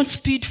what I want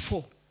speed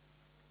for.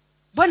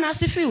 Bwana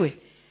asifiwe.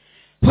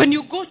 When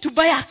you go to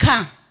buy a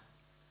car,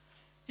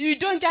 you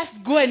don't just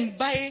go and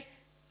buy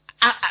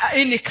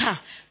any car,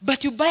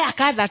 but you buy a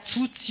car that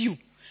suits you.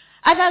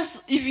 Others,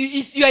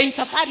 if you are in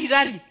safari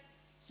rally,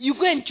 you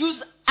go and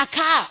choose a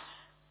car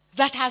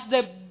that has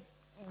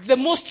the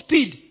most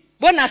speed.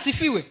 Bwana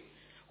asifiwe.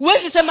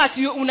 Huwezi sema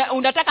ati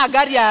unataka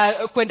gari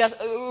ya kwenda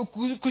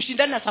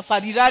kushindana na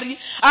safari rally,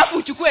 alafu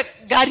uchukue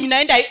gari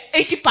inaenda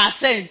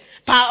 80%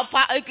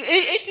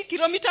 80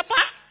 km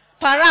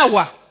per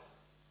hour.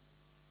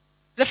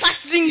 The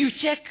first thing you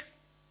check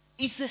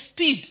is the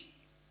speed.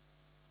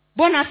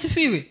 Bwana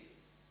asifiwe.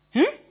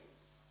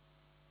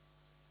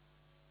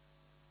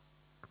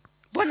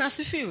 Bwana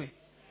asifiwe.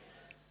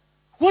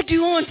 What do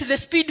you want the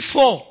speed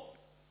for?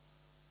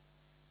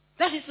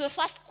 That is the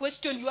first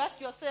question you ask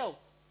yourself.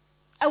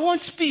 I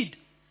want speed.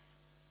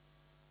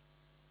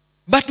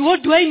 But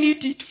what do I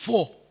need it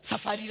for?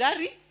 Safari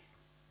rally?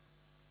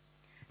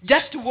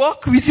 Just to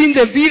walk within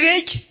the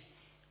village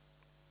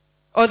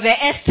or the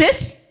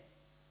estate?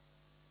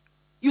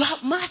 You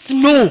must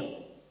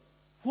know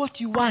what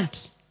you want.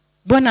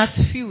 Bwana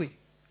asifiwe.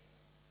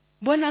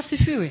 Bwana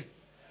asifiwe.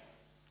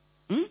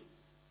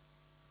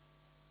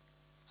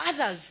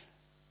 Others,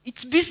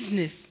 it's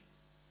business.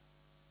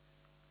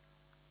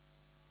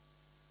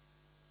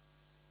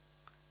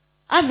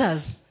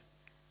 Others,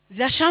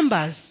 their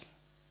shambas.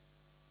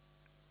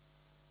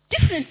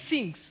 Different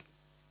things.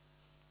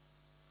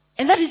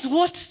 And that is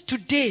what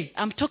today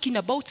I'm talking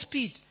about,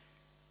 speed.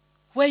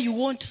 Where you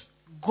want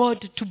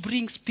God to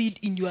bring speed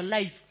in your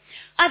life.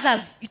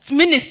 Others, it's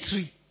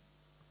ministry.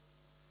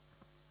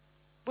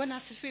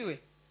 Bwana asifiwe.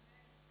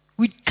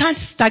 We can't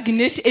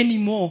stagnate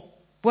anymore.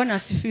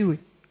 Bwana asifiwe.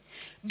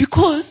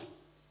 Because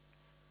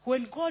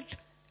when God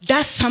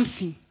does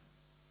something,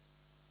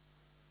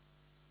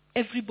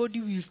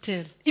 everybody will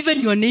tell.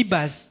 Even your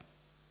neighbors.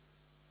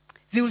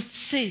 They will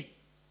say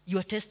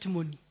your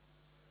testimony.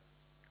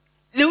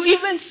 They will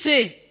even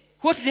say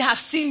what they have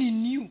seen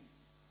in you.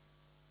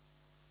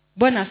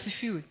 Bwana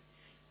asifiwe.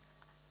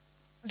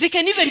 They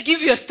can even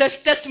give your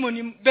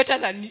testimony better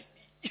than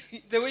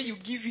the way you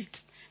give it.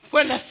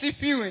 Bwana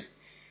asifiwe.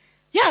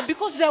 Yeah,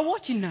 because they are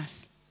watching us.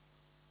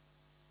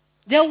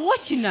 They are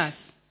watching us.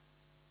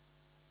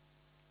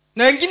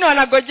 Na wengine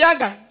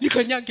wanagojaga,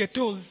 nikonyage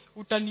toes,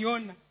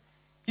 utaniona.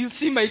 You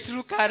see my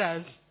true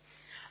colors.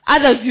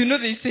 Others,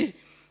 they say,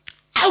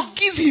 I'll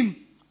give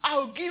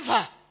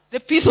her the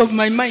peace of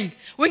my mind.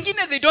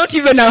 Wengine, they don't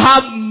even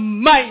have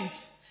mind.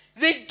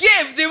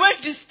 They were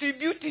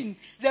distributing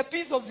the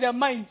peace of their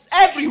minds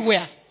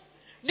everywhere.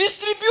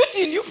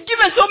 Distributing. You've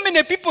given so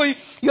many people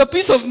your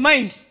peace of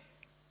mind.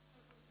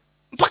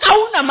 Mpaka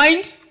huna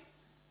mind.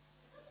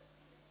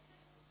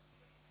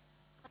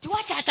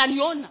 Atiwacha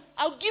ataniona.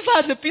 I'll give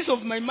her the peace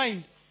of my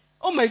mind.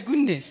 Oh my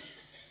goodness.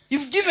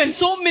 You've given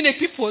so many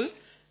people.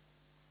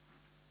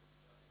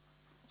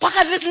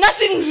 Mpaka there's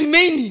nothing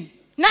remaining.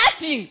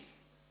 Nothing.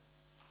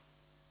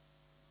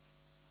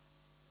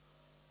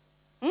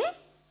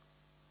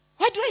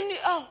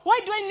 Why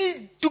do I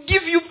need to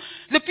give you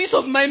the peace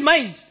of my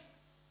mind?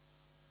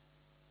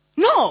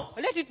 No,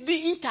 let it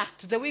be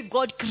intact the way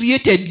God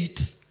created it.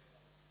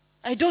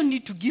 I don't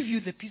need to give you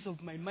the peace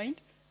of my mind.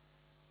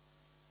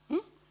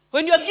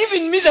 When you are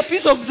giving me the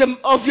peace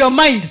of your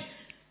mind,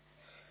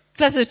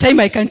 that's the time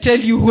I can tell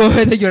you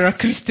whether you're a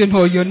Christian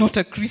or you're not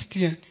a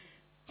Christian.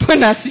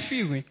 Bwana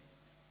asifiwe.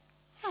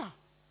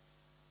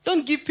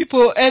 Don't give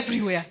people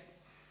everywhere.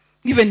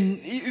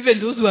 Even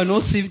those who are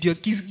not saved, you're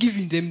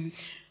giving them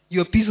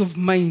your peace of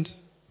mind.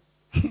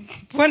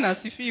 Bwana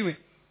asifiwe.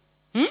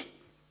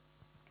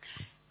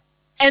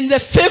 And the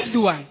fifth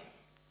one,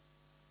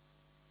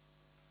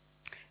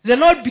 the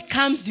Lord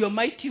becomes your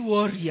mighty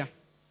warrior.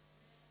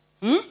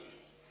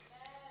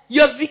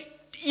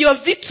 Your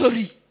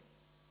victory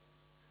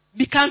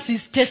becomes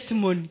his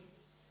testimony.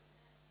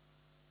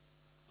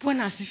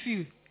 Bwana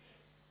asifiwe.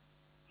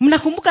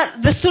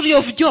 Mnakumbuka the story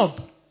of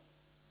Job?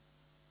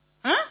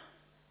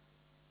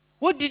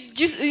 What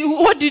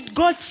did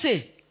God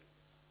say?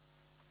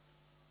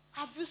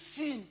 Have you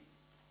seen?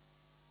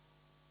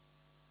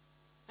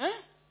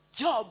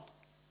 Job,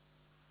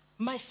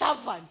 my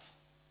servant.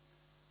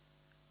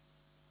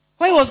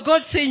 Why was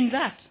God saying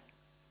that?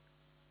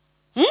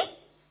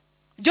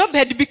 Job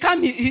had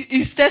become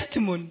his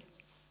testimony.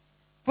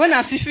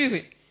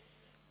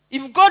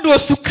 If God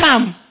was to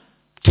come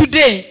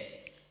today,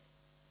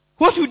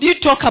 what would he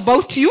talk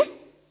about you?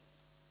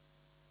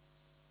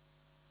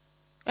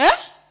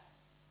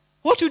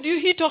 What would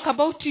he talk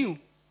about you?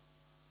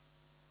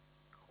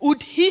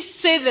 Would he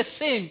say the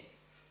same?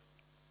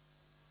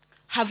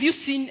 Have you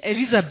seen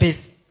Elizabeth,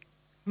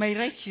 my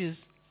righteous,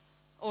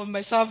 or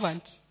my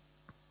servant?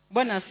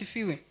 Bwana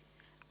asifiwe.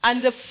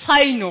 And the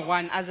final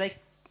one, as I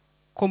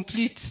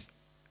complete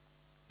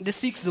the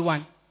sixth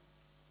one,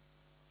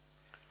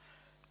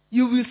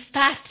 you will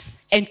start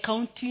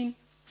encountering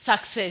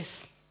success.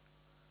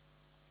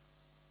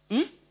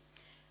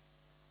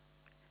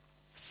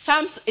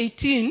 Psalms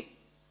 18,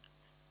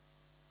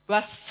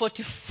 verse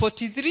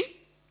 43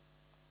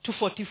 to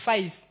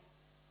 45.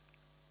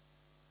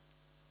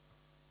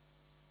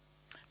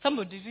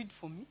 Somebody read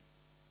for me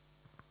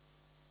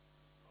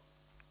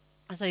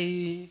as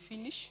I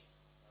finish.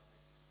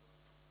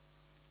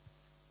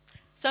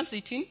 Psalms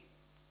 18,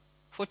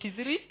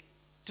 43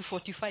 to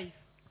 45.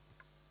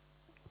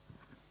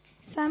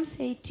 Psalms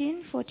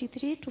 18,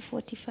 43 to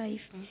 45.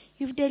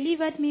 You've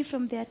delivered me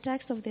from the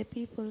attacks of the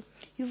people.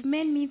 You've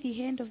made me the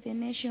hand of the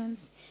nations.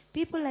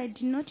 People I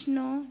did not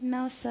know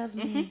now serve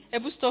me.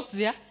 Ebu stop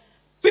there.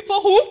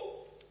 People who?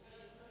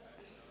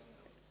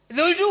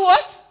 They will do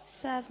what?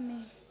 Serve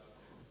me.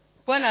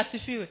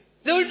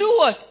 They will do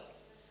what?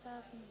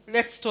 Serve me.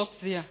 Let's stop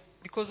there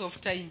because of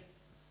time.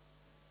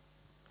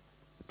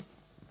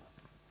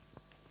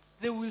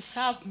 They will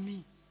serve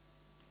me.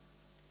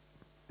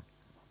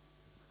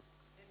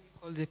 Let me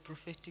call the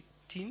prophetic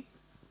team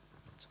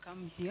to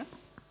come here.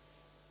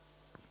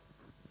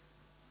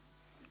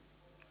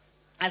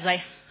 As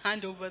I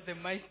hand over the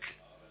mic.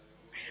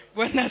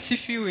 Bwana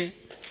asifiwe.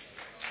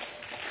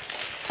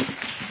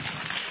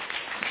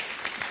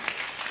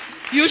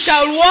 You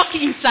shall walk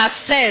in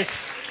success.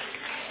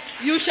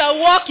 You shall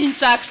walk in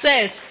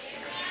success.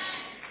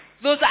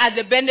 Those are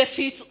the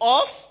benefits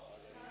of.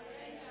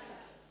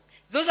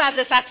 Those are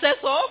the success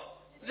of.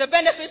 The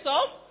benefits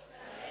of.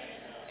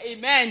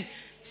 Amen.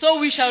 So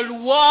we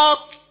shall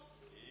walk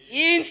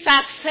in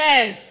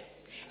success.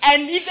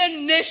 And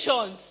even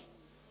nations.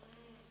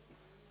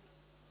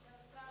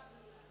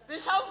 They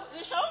shall.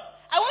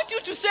 I want you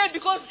to say,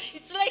 because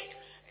it's like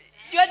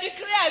you are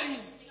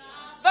declaring.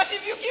 But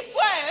if you keep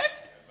quiet,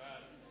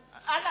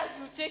 others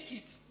will take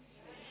it.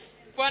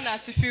 Bwana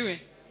asifiwe.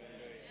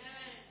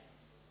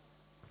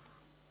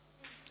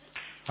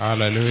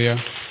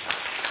 Hallelujah.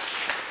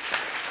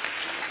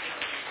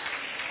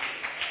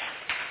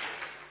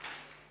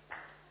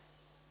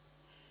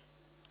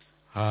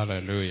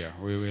 Hallelujah.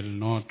 We will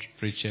not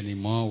preach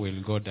anymore.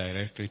 We'll go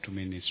directly to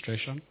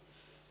ministration.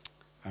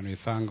 And we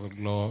thank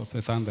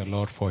the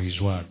Lord for his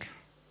word.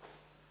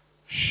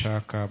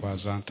 Shaka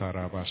bazanta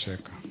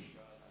rabaseka.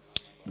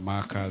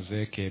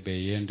 Makazeke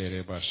beyende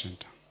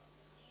rebasenta.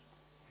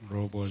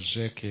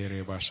 Robozeke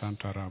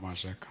rebasanta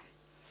ramazeka.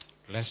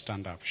 Let's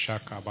stand up.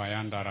 Shaka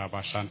bayanda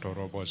rabasanto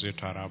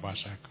robozita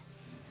rabaseka.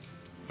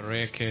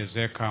 Reke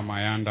zeka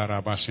mayanda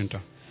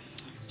rabasinta.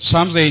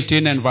 Psalms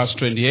 18 and verse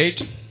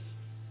 28.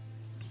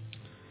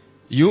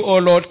 You, O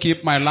Lord,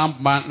 keep my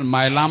lamp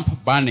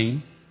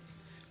burning.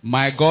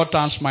 My God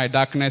turns my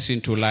darkness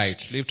into light.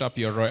 Lift up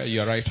your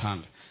right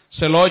hand.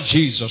 Say, Lord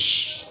Jesus,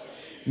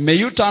 may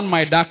you turn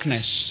my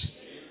darkness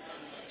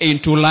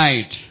into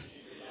light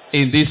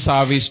in this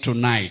service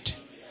tonight.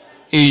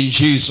 In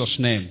Jesus'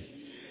 name.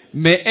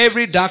 May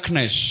every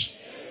darkness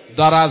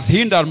that has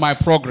hindered my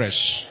progress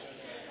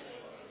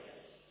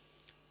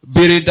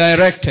be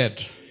redirected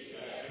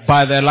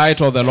by the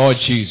light of the Lord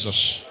Jesus.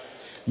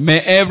 May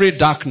every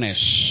darkness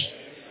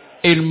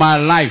in my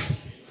life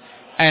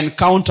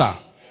encounter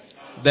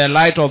the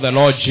light of the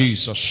Lord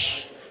Jesus.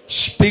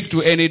 Speak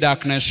to any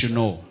darkness you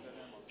know.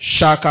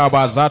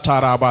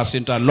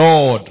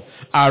 Lord,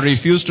 I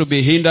refuse to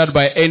be hindered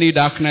by any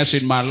darkness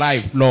in my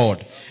life,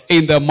 Lord.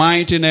 In the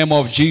mighty name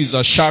of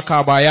Jesus.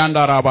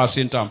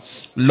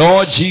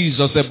 Lord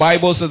Jesus, the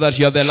Bible says that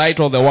you are the light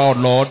of the world,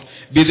 Lord.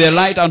 Be the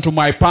light unto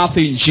my path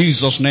in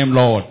Jesus' name,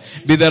 Lord.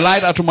 Be the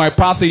light unto my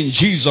path in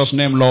Jesus'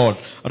 name, Lord.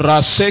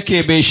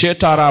 Raseke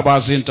besheta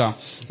rabazinta.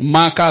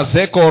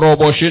 Makazeko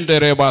roboshinte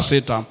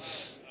rebasita.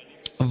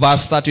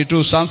 Verse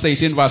 32, Psalms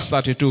 18 verse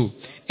 32.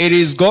 It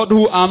is God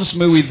who arms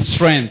me with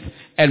strength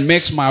and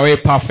makes my way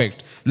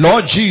perfect.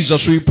 Lord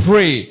Jesus, we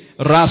pray,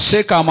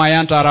 Raseka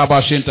Mayanta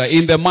Rabashinta,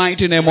 in the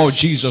mighty name of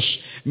Jesus,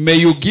 may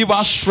you give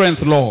us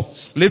strength, Lord.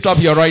 Lift up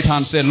your right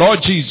hand, say, Lord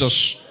Jesus,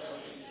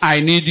 I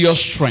need your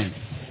strength,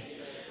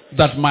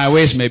 that my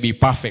ways may be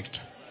perfect.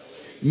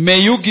 May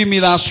you give me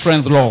that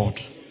strength, Lord,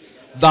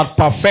 that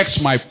perfects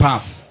my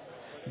path,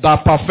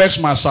 that perfects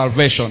my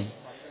salvation,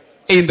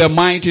 in the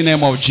mighty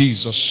name of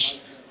Jesus.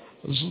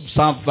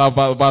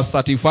 Verse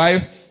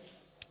 35,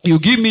 You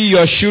give me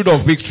your shield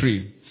of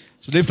victory.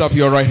 So lift up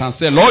your right hand.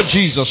 Say, Lord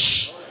Jesus,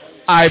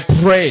 I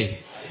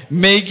pray,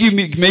 may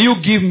you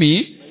give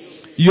me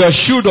your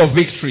shield of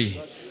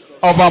victory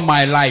over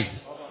my life.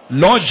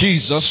 Lord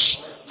Jesus,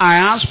 I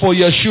ask for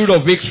your shield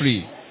of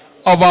victory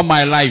over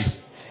my life.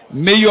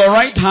 May your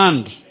right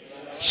hand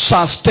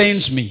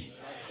sustain me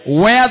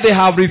where they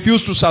have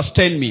refused to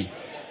sustain me.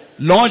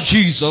 Lord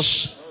Jesus,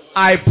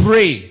 I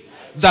pray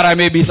that I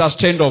may be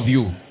sustained of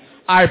you.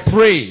 I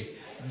pray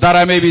that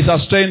I may be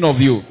sustained of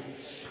you.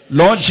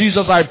 Lord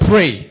Jesus, I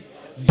pray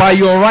by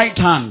your right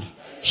hand,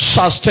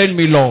 sustain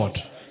me,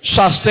 Lord.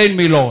 Sustain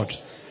me, Lord.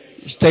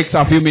 It takes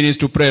a few minutes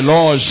to pray.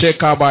 Lord,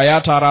 Sheka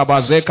Bayata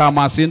Rabazeka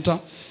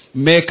Masinta.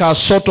 Meka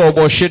Soto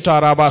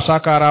Boshita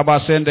Rabasaka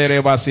Rabasende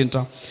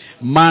Rebasinta.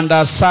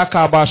 Manda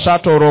Saka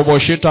Bashato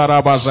Roboshita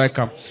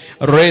Rabazeka.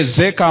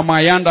 Rezeka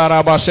Mayanda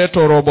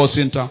Rabaseto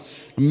Robosinta.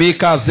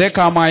 Mika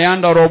Zeka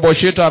Mayanda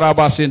Roboshita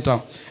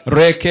Rabasinta.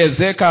 Reke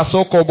Zeka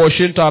Soko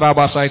Boshinta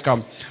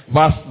Rabasaika.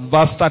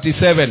 Verse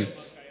 37.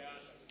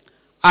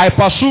 I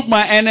pursued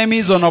my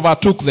enemies and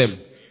overtook them.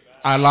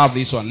 I love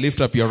this one. Lift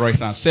up your right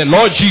hand. Say,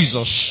 Lord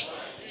Jesus,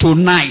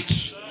 tonight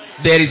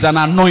there is an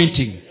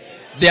anointing.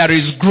 There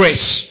is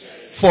grace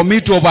for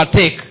me to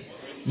overtake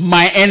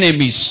my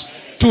enemies.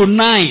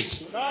 Tonight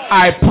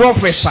I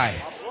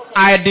prophesy,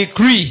 I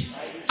decree,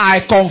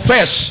 I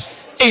confess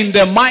in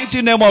the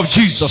mighty name of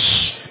Jesus,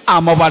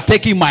 I'm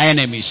overtaking my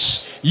enemies.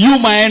 You,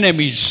 my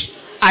enemies,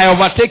 I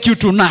overtake you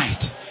tonight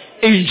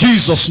in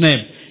Jesus'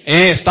 name.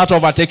 Start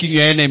overtaking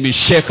your enemies.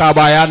 Sheka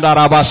bayanda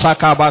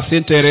rabasaka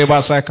basinte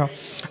rebasaka.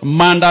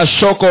 Manda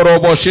shoko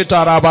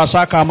roboshita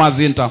rabasaka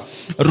mazinta.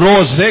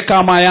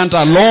 Rozeka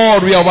mayanta.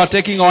 Lord, we are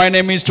overtaking our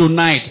enemies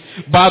tonight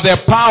by the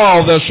power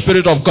of the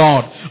Spirit of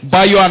God.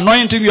 By your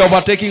anointing, we are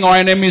overtaking our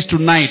enemies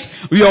tonight.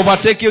 We are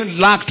overtaking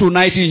lack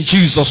tonight in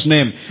Jesus'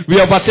 name. We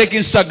are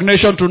overtaking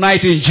stagnation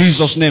tonight in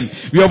Jesus' name.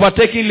 We are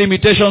overtaking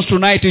limitations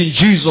tonight in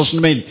Jesus'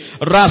 name.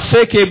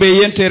 Raseke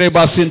beyente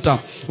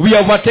rebasinta. We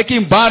are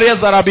overtaking barriers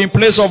that have been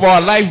placed over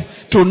our life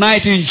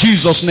tonight in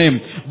Jesus'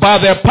 name. By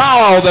the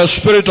power of the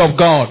Spirit of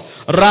God.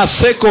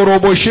 Raseko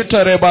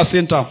roboshita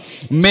rebasinta.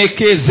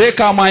 Meke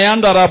zeka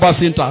mayanda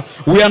rabasinta.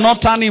 We are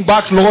not turning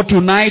back, Lord,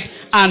 tonight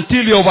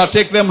until you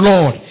overtake them,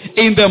 Lord.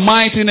 In the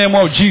mighty name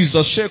of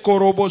Jesus. Sheko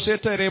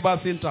roboshita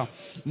rebasinta.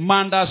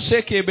 Manda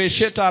seke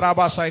besheta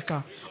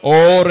rabasaika.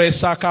 Oh,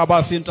 resaka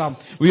basinta.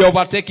 We are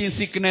overtaking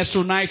sickness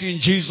tonight in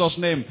Jesus'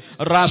 name.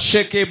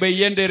 Rasheke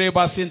beyende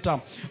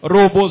rebasinta.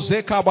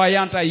 Robozeka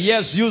bayanta.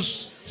 Yes,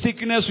 use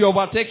sickness, we are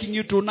overtaking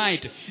you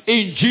tonight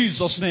in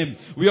Jesus' name.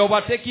 We are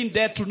overtaking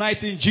death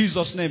tonight in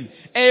Jesus' name.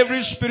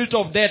 Every spirit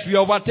of death, we are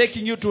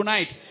overtaking you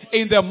tonight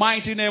in the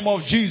mighty name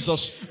of Jesus.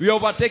 We are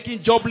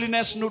overtaking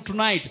jobliness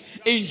tonight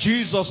in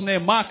Jesus'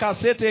 name.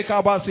 Makasete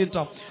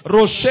kabasinta.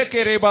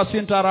 Rosheke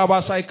rebasinta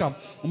rabasaika.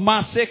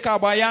 Maseka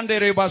bayande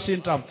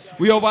rebasinta.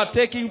 We are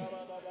overtaking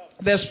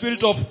the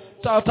spirit of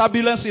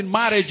turbulence in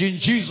marriage in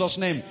Jesus'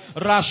 name.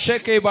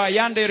 Rasheke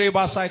bayande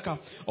rebasaika.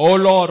 Oh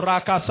Lord,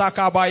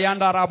 rakasaka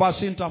bayanda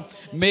rabasinta.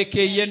 Meke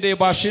yende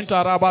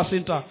bashinta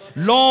rabasinta.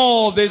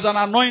 Lord, there's an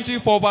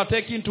anointing for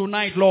overtaking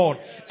tonight, Lord.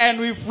 And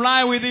we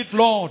fly with it,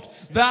 Lord.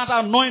 That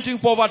anointing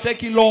for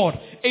overtaking, Lord,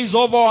 is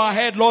over our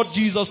head, Lord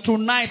Jesus.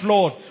 Tonight,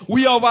 Lord,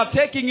 we are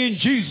overtaking in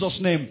Jesus'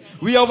 name.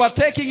 We are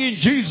overtaking in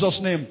Jesus'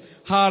 name.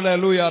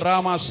 Hallelujah.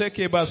 Rama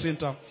seke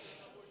basinta.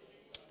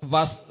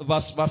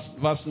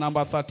 Verse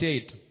number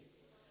 38.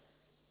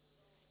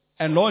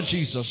 And Lord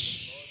Jesus,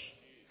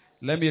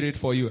 let me read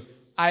for you.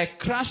 I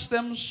crushed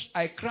them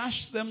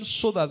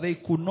so that they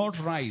could not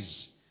rise.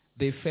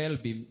 They fell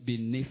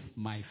beneath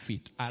my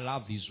feet. I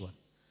love this one.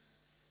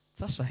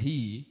 Sasa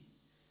hii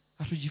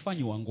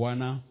hatujifanyi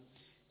wangwana.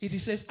 It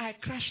says, I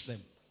crushed them.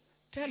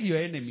 Tell your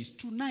enemies,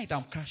 tonight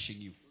I'm crushing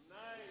you.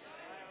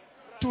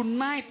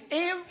 Tonight,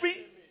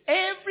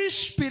 every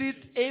spirit,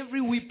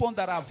 every weapon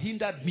that have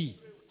hindered me,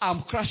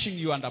 I'm crushing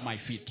you under my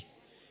feet.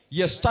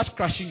 Yes, start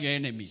crushing your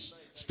enemies.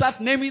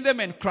 Start naming them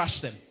and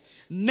crush them.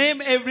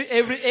 Name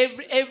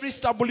every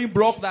stumbling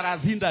block that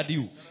has hindered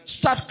you.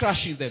 Start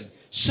crushing them.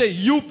 Say,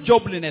 you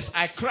jobliness,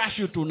 I crush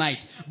you tonight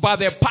by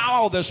the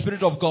power of the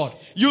Spirit of God.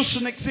 You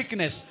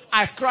sickness,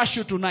 I crush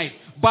you tonight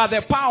by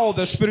the power of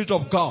the Spirit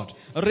of God.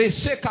 You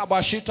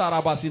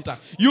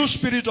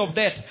spirit of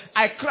death,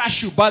 I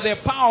crush you by the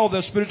power of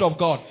the Spirit of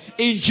God.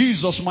 In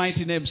Jesus'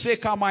 mighty name.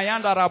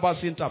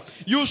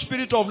 You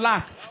spirit of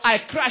lack, I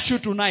crush you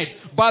tonight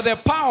by the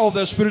power of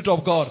the Spirit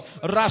of God.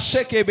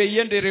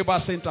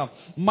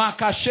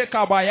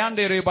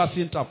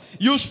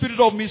 You spirit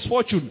of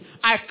misfortune,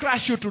 I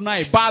crush you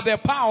tonight by the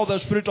power of the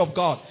Spirit of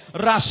God.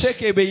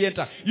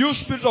 You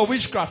spirit of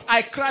witchcraft,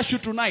 I crush you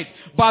tonight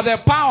by the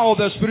power of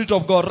the Spirit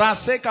of God.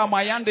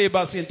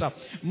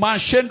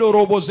 Mashendo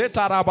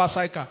robozeta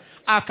rabasaika.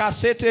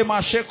 Akasete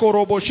masheko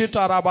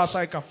roboshita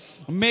rabasaika.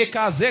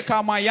 Meka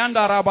zeka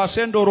mayanda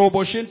rabasendo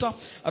roboshinta.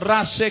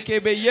 Raseke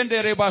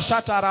beyende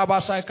rebashata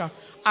rabasaika.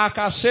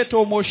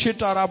 Akaseto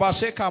moshita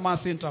rabaseka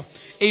masinta.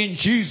 In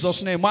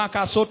Jesus' name.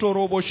 Makasoto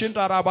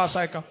roboshinta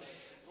rabasaika.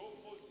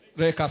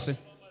 Rekase.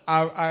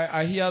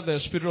 I hear the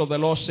Spirit of the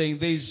Lord saying,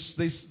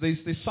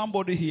 there's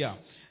somebody here.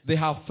 They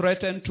have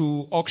threatened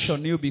to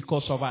auction you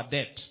because of a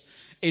debt.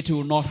 It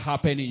will not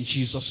happen in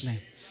Jesus' name.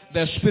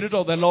 The Spirit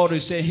of the Lord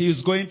is saying He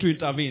is going to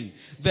intervene.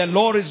 The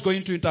Lord is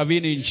going to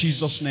intervene in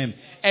Jesus' name.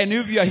 And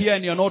if you are here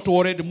and you're not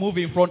worried, move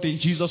in front in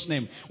Jesus'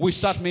 name. We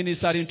start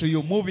ministering to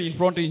you. Move in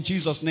front in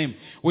Jesus' name.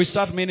 We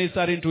start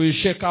ministering to you.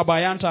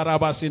 Shekabayanta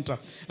rabasinta.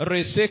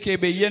 Reseke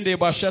beyende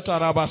bashata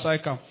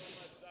rabasaika.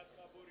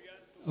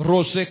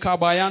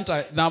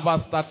 Rosekabayanta. Now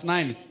verse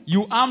 39.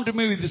 You armed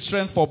me with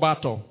strength for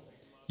battle.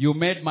 You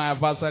made my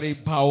adversary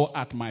bow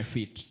at my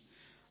feet.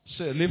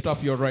 Say, lift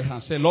up your right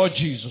hand. Say, Lord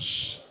Jesus,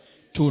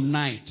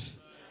 tonight,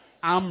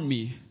 arm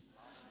me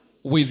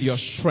with your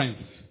strength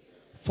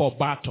for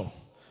battle.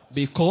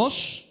 Because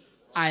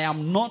I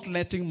am not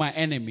letting my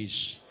enemies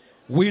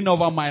win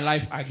over my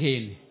life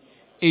again.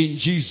 In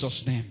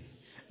Jesus' name.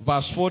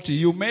 Verse 40.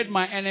 You made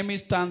my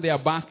enemies turn their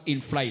back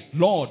in flight.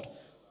 Lord,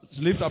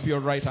 lift up your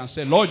right hand.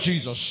 Say, Lord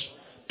Jesus,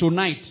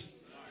 tonight,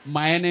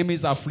 my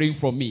enemies are fleeing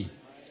from me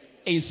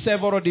in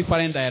several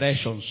different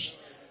directions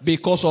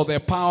because of the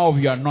power of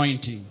your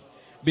anointing,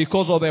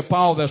 because of the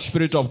power of the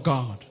Spirit of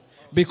God,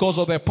 because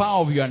of the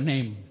power of your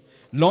name.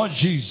 Lord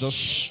Jesus,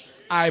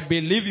 I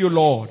believe you,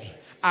 Lord.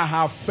 I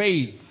have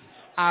faith.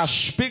 I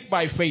speak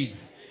by faith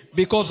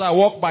because I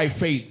walk by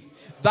faith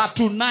that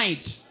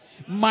tonight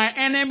my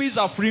enemies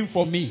are free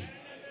from me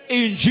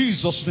in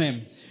Jesus'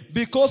 name.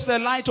 Because the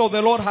light of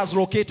the Lord has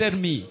located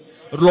me.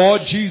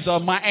 Lord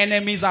Jesus, my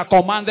enemies, I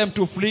command them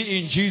to flee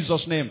in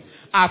Jesus' name.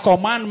 I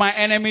command my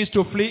enemies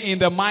to flee in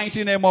the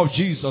mighty name of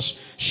Jesus.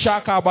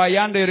 Shaka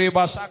bayande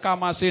rebasaka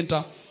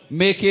masinta.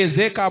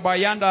 Mekezeka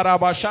bayanda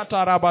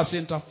rabashata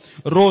rabasinta.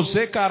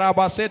 Rozeka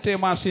rabasete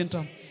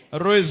masinta.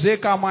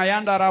 Rozeka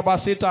mayanda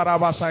rabasita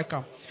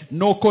rabasaka.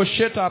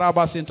 Nokosheta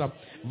rabasinta.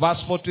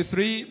 Verse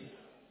 43.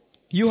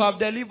 You have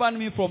delivered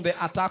me from the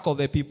attack of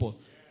the people.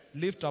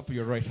 Lift up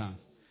your right hand.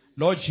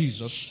 Lord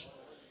Jesus,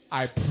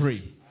 I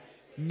pray,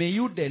 may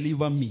you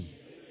deliver me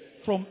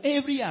from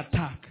every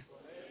attack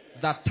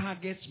that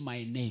targets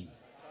my name,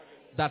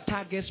 that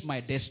targets my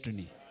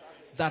destiny,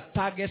 that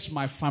targets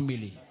my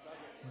family,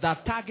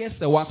 that targets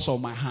the works of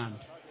my hand.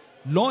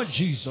 Lord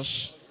Jesus,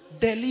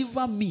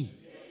 deliver me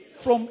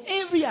from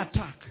every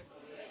attack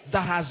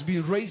that has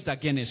been raised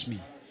against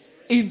me.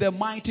 In the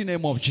mighty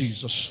name of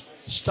Jesus.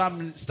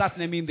 Start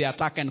naming the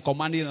attack and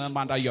commanding them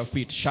under your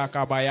feet.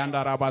 Shaka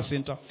bayanda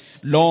rabasinta.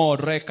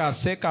 Lord, reka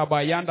seka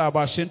bayanda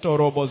basinto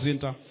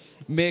robozinta.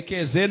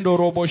 Meke zendo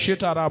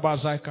roboshita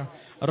rabazaka.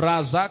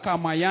 Razaka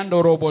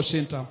mayando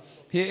robosinta.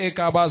 He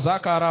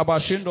ekabazaka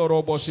rabashindo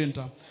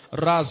robosinta.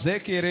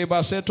 Razeki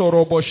rebaseto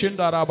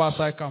roboshinda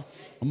rabasaka.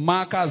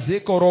 Maka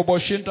ziko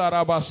roboshinta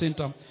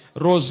rabasinta.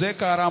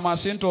 Rozeka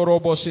ramasinto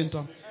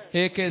robosinta.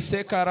 Heke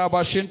seka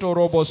rabashinto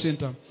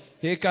robosinta.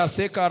 Heka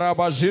seka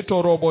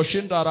rabajito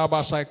roboshinta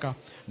rabasaika.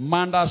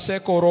 Manda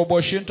seko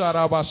roboshinta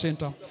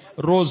rabasinta.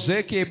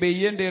 Rozeke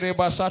beyende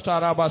rebasata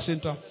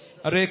rabasinta.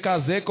 Reka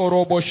zeko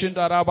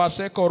roboshinta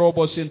rabaseko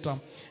robosinta.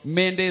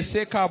 Mende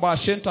seka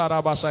bashinta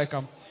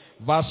rabasaika.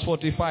 Verse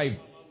 45.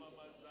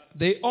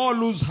 They all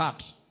lose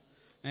heart.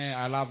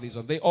 I love this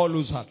one. They all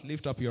lose heart.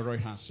 Lift up your right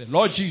hand. Say,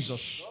 Lord Jesus,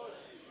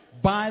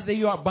 by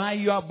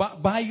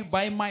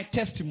my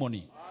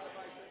testimony,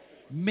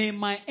 may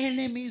my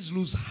enemies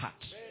lose heart.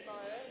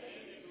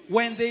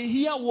 When they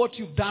hear what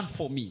you've done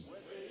for me,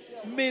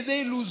 may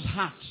they lose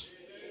heart.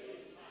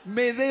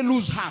 May they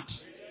lose heart.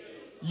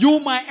 You,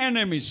 my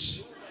enemies,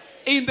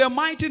 in the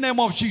mighty name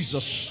of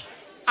Jesus,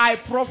 I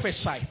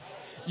prophesy,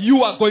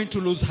 you are going to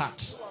lose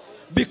heart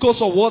because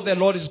of what the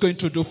Lord is going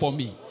to do for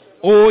me.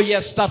 Oh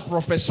yes, start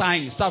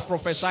prophesying, start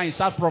prophesying,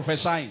 start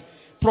prophesying.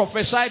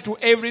 Prophesy to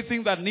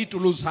everything that need to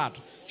lose heart.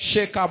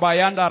 Sheka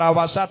bayanda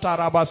rabasata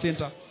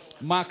rabasinta.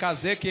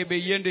 Makazeke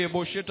beyende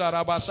boshita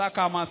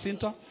rabasaka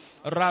masinta.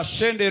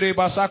 Rashende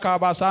rebasaka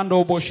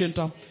basando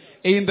boshinta.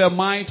 In the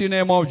mighty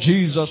name of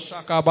Jesus.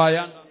 Shaka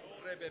bayanda.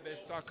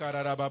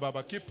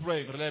 Keep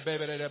praying.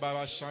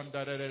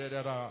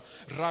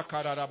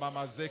 Rakara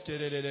mama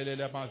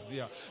zekelele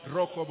mazia.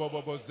 Roko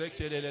bobo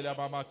zekelele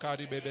mama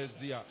kari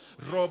bebezia.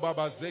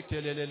 Roba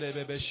zekelele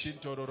bebe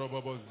shinto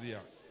robobozia.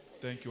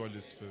 Thank you,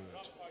 Holy Spirit.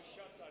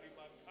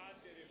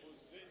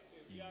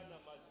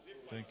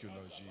 Thank you,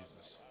 Lord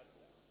Jesus.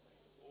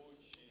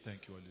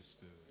 Thank you, Holy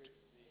Spirit.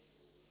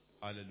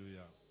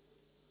 Hallelujah.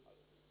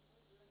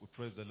 We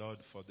praise the Lord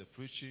for the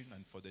preaching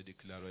and for the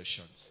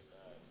declarations.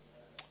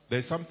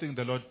 There's something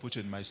the Lord put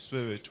in my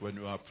spirit when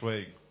we are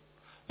praying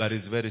that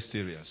is very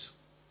serious.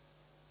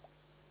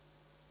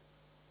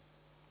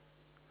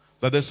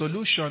 That the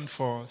solution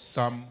for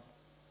some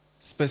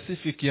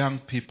specific young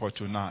people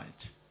tonight,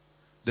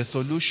 the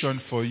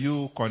solution for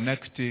you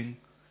connecting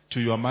to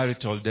your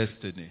marital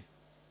destiny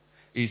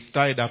is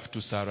tied up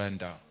to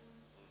surrender.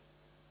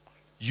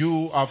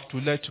 You have to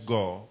let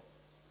go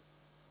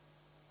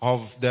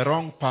of the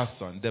wrong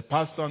person, the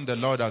person the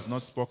Lord has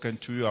not spoken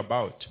to you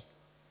about,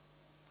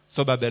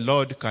 so that the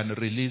Lord can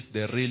release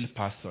the real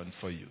person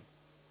for you.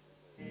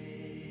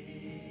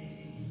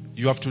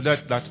 You have to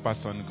let that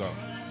person go.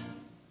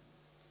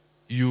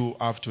 you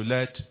have to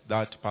let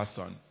that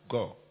person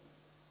go.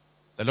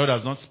 The Lord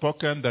has not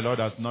spoken, the Lord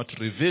has not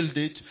revealed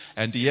it,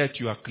 and yet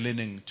you are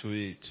clinging to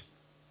it.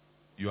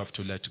 You have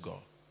to let go.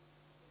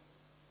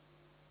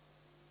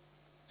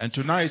 And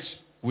tonight,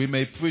 we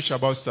may preach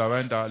about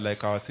surrender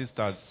like our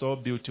sister has so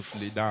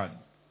beautifully done,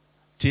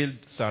 till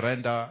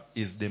surrender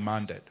is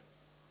demanded.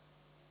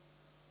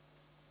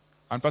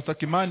 And Pastor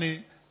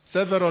Kimani,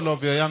 several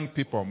of your young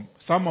people,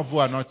 some of who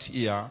are not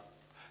here,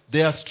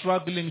 they are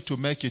struggling to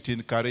make it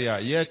in career,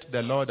 yet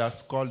the Lord has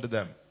called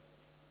them.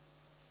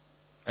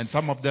 And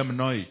some of them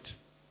know it.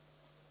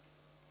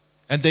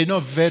 And they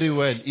know very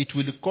well it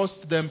will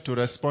cost them to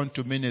respond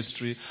to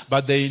ministry,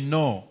 but they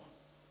know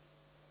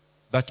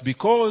that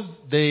because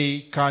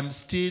they can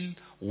still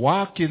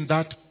work in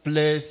that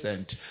place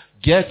and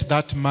get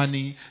that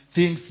money,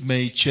 things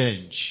may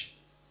change.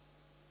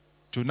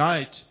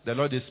 Tonight, the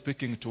Lord is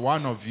speaking to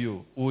one of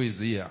you who is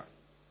here.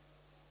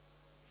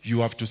 You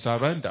have to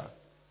surrender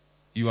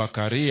your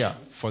career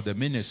for the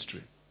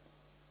ministry.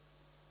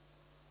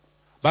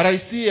 But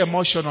I see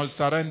emotional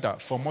surrender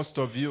for most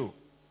of you.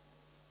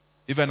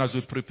 Even as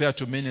we prepare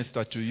to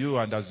minister to you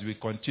and as we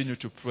continue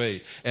to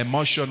pray,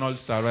 emotional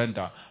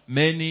surrender.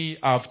 Many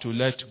have to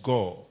let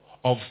go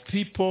of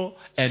people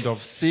and of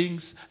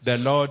things the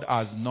Lord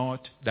has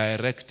not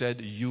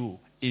directed you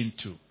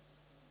into.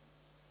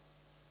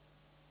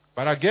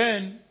 But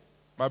again,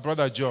 my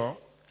brother Joe,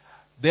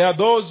 there are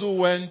those who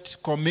went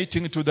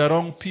committing to the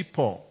wrong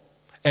people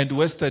and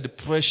wasted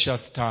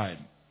precious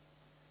time.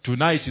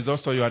 Tonight is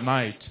also your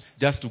night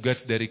just to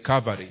get the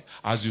recovery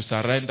as you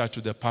surrender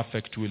to the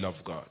perfect will of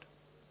God.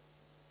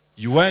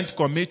 You weren't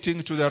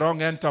committing to the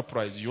wrong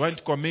enterprise. You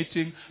weren't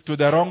committing to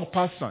the wrong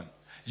person.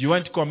 You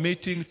weren't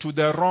committing to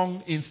the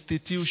wrong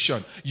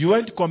institution. You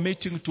weren't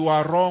committing to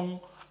a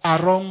wrong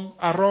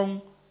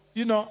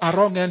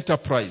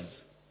enterprise.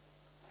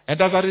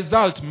 And as a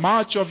result,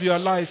 much of your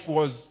life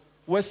was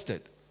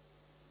wasted.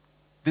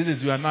 This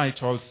is your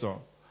night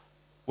also,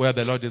 where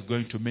the Lord is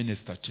going to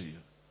minister to you.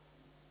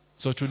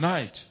 So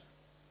tonight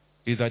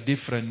is a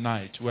different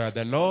night, where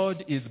the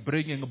Lord is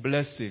bringing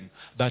blessing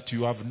that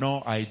you have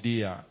no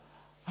idea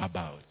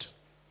about.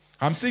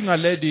 I'm seeing a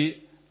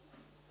lady,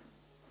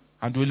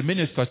 and will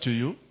minister to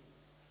you.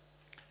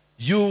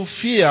 You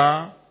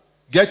fear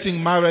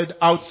getting married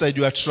outside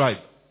your tribe.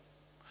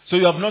 So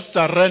you have not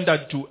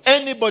surrendered to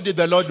anybody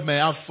the Lord may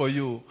have for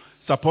you.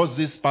 Suppose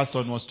this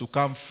person was to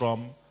come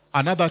from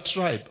another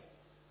tribe.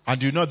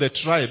 And you know the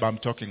tribe I'm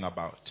talking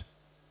about.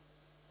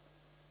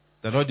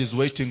 The Lord is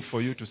waiting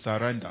for you to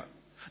surrender.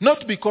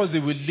 Not because He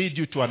will lead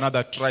you to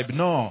another tribe.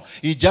 No.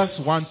 He just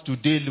wants to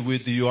deal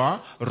with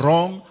your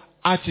wrong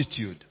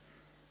attitude.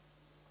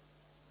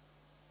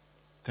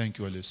 Thank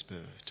you, Holy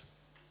Spirit.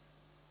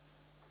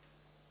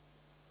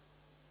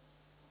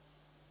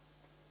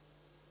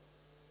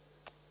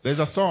 There's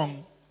a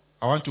song,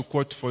 I want to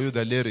quote for you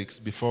the lyrics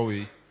before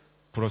we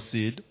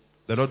proceed.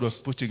 The Lord was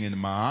putting in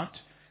my heart.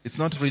 It's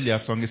not really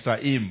a song, it's a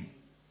hymn.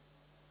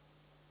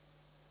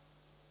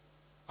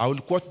 I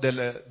will quote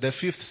the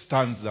fifth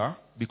stanza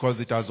because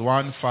it has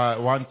 1,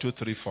 2,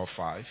 3, 4,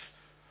 5.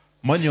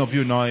 Many of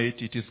you know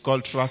it. It is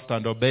called Trust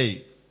and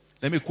Obey.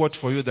 Let me quote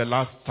for you the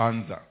last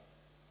stanza.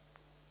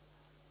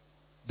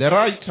 The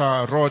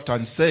writer wrote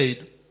and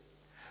said,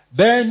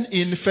 "Then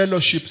in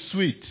fellowship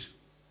sweet,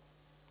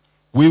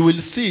 we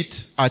will sit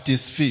at His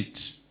feet,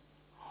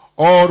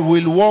 or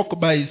will walk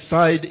by His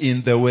side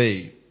in the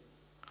way.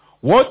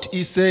 What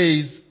He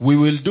says we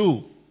will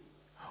do.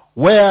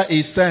 Where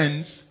He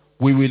sends,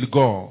 we will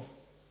go.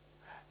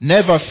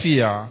 Never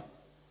fear,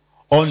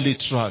 only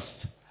trust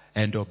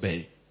and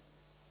obey."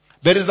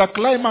 There is a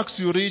climax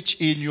you reach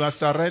in your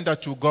surrender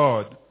to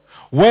God,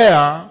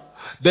 where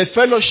the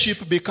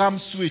fellowship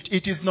becomes sweet.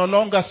 It is no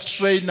longer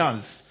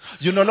strenuous.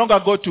 You no longer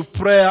go to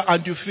prayer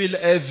and you feel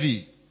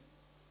heavy.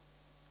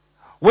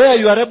 Where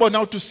you are able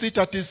now to sit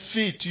at His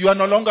feet, you are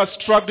no longer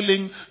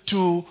struggling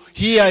to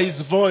hear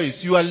His voice.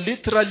 You are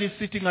literally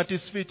sitting at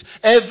His feet.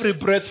 Every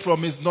breath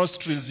from His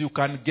nostrils, you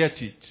can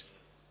get it.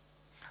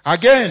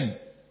 Again,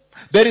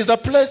 there is a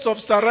place of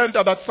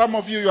surrender that some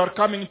of you are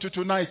coming to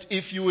tonight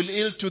if you will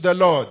yield to the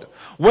Lord,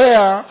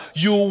 where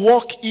you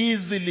walk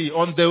easily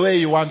on the way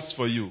He wants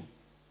for you.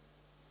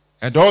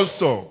 And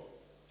also,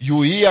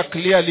 you hear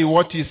clearly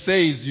what He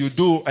says you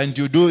do, and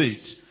you do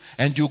it.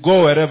 And you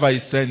go wherever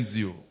He sends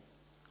you.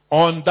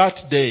 On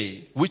that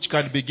day, which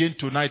can begin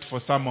tonight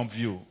for some of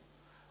you,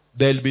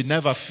 there will be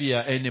never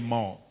fear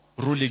anymore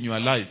ruling your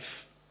life.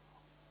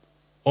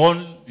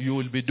 All you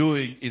will be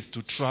doing is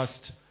to trust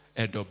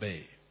and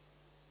obey.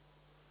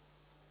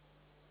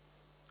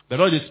 The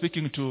Lord is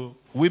speaking to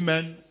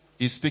women,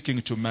 He is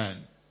speaking to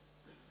men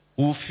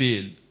who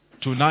feel,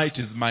 tonight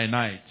is my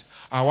night.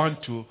 I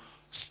want to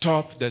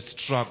stop the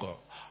struggle.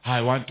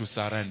 I want to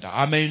surrender.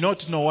 I may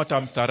not know what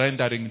I'm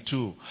surrendering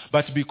to,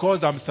 but because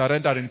I'm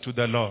surrendering to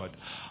the Lord,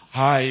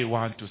 I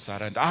want to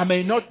surrender. I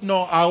may not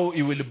know how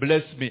He will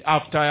bless me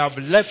after I have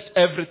left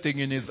everything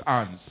in His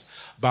hands,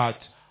 but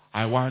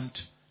I want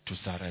to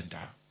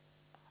surrender.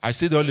 I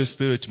see the Holy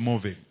Spirit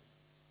moving.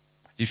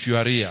 If you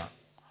are here,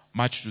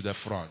 march to the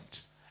front.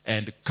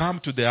 and come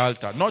to the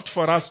altar. Not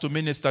for us to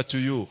minister to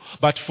you,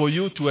 but for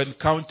you to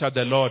encounter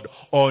the Lord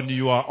on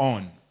your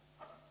own.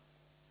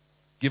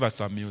 Give us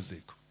some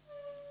music.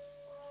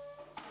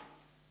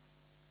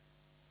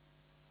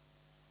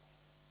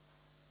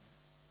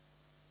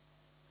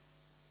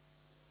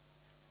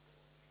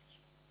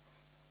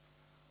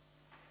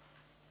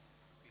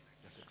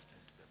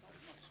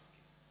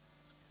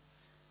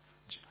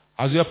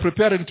 As you are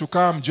preparing to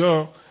come,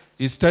 Joe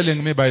is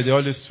telling me by the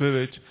Holy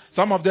Spirit,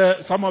 some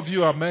of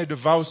you have made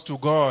vows to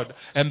God,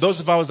 and those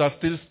vows are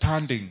still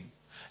standing,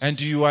 and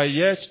you are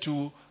yet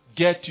to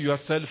get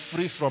yourself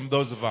free from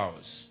those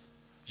vows.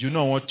 You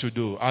know what to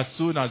do. As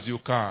soon as you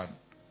can,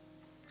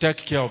 take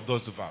care of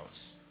those vows.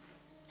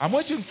 I'm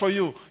waiting for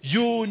you.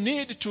 You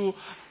need to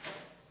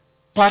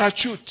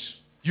parachute.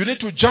 You need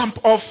to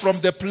jump off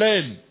from the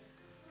plane.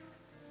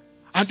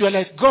 And you're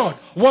like, God,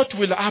 what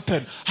will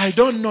happen? I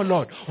don't know,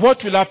 Lord.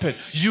 What will happen?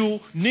 You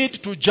need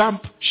to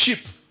jump ship.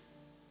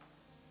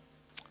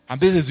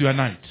 And this is your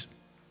night.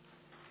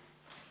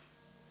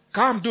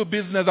 Come do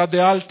business at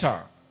the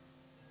altar.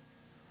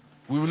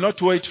 We will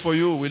not wait for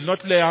you. We will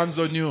not lay hands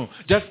on you.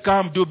 Just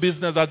come do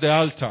business at the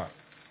altar.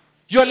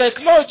 You're like,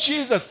 Lord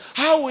Jesus,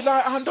 how will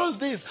I handle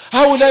this?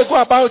 How will I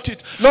go about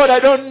it? Lord, I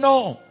don't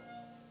know.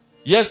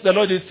 Yes, the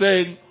Lord is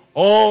saying,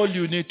 all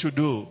you need to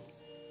do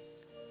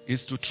is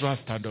to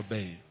trust and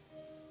obey.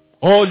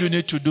 All you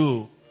need to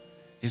do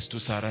is to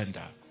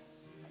surrender.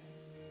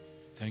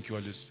 Thank you,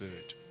 Holy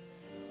Spirit.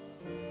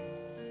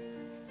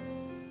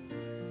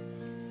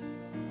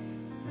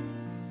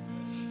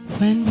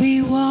 When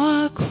we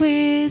walk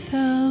with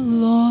the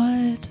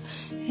Lord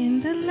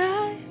in the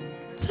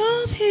light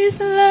of His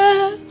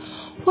love,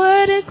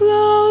 what a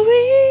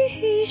glory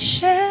He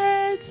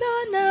sheds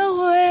on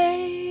our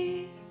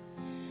way.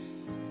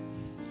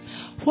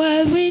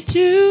 While we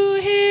do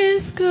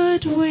His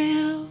good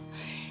will,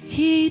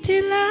 He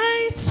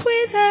delights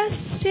with us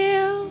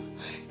still.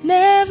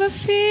 Never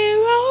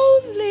fear,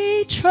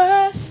 only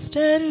trust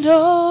and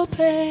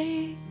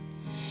obey.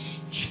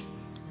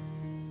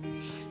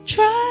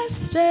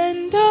 Trust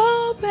and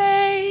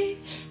obey,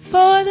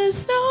 for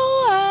there's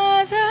no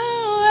other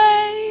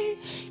way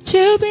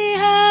to be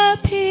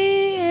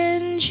happy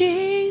in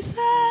Jesus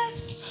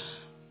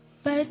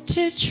but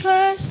to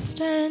trust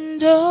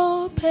and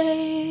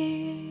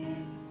obey.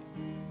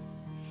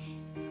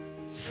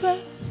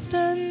 Trust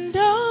and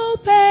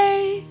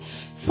obey,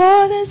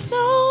 for there's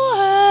no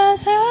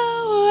other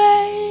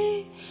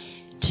way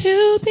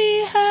to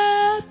be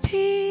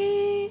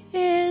happy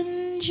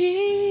in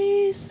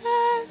Jesus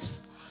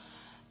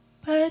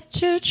but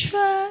to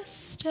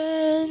trust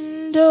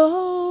and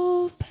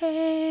obey.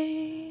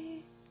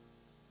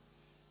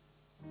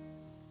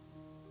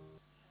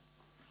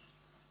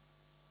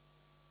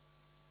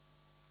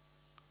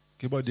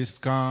 Keyboardist,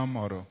 calm,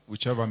 or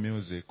whichever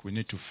music, we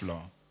need to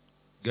flow.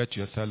 Get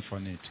yourself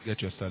on it.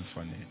 Get yourself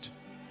on it.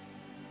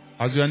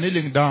 As you are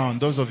kneeling down,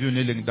 those of you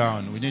kneeling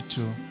down, we need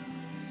to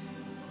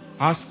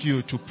ask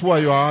you to pour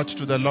your heart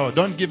to the Lord.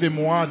 Don't give Him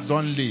words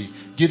only.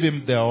 Give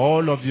Him the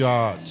whole of your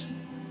heart.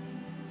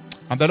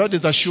 And the Lord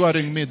is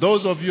assuring me,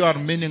 those of you who are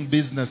meaning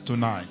business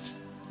tonight,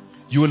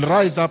 you will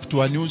rise up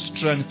to a new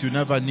strength you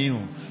never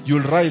knew. You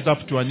will rise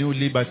up to a new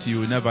liberty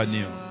you never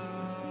knew.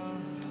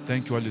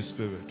 Thank you, Holy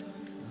Spirit.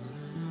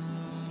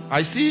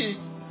 I see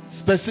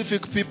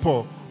specific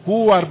people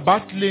who are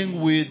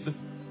battling with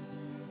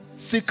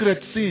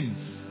secret sins.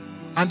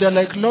 And they're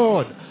like,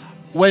 Lord,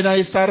 when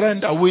I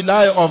surrender, will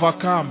I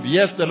overcome?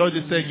 Yes, the Lord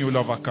is saying you will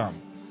overcome.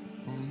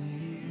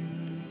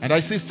 And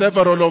I see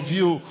several of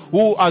you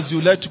who, as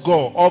you let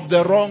go of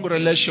the wrong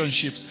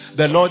relationships,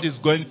 the Lord is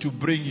going to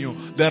bring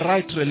you the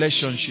right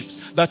relationships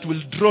that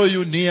will draw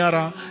you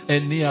nearer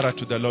and nearer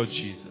to the Lord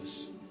Jesus.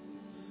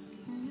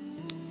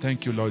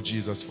 Thank you, Lord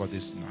Jesus, for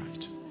this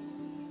night.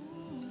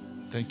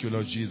 Thank you,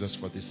 Lord Jesus,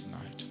 for this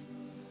night.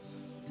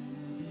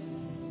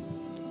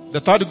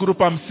 The third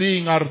group I'm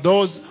seeing are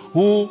those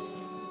who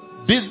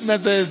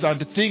businesses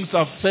and things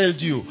have failed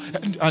you.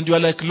 And you are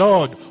like,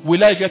 Lord,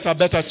 will I get a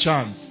better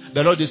chance?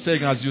 The Lord is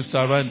saying, as you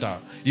surrender,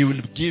 He will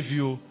give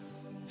you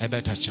a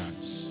better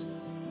chance.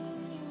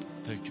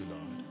 Thank you,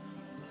 Lord.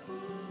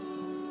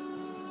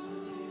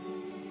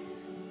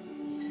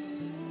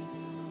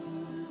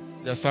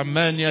 There are some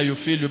men here, you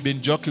feel you've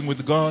been joking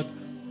with God,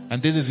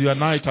 and this is your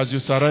night as you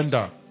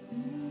surrender.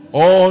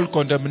 All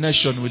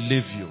condemnation will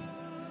leave you.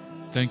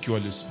 Thank you,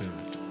 Holy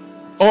Spirit.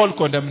 All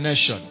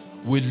condemnation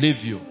will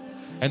leave you.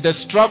 And the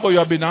struggle you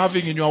have been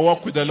having in your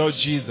walk with the Lord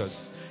Jesus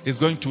is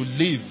going to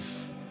leave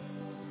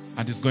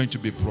and is going to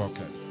be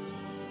broken.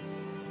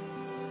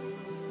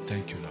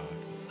 Thank you, Lord.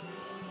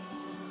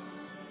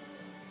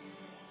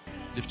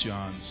 Lift your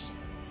hands.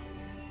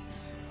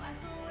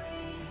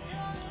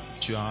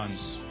 Lift your hands.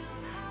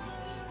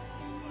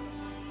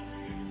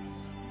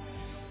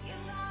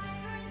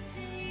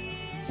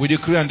 We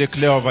decree and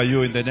declare over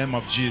you in the name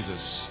of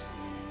Jesus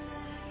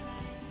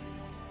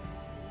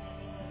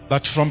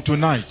that from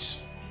tonight,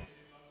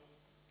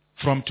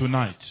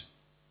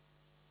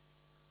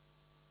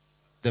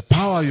 the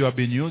power you have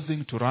been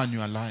using to run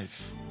your life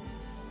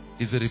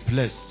is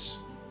replaced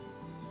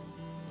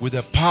with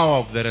the power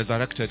of the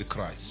resurrected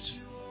Christ.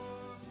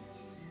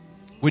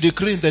 We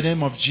decree in the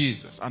name of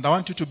Jesus, and I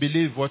want you to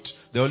believe what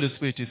the Holy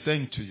Spirit is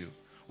saying to you.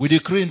 We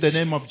decree in the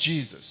name of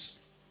Jesus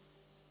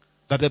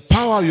that the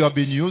power you have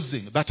been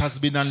using, that has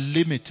been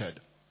unlimited,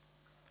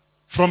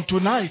 from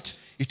tonight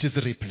it is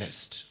replaced.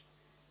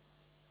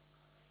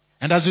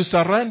 And as you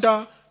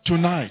surrender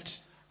tonight,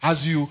 as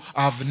you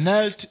have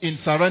knelt in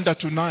surrender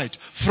tonight,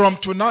 from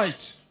tonight,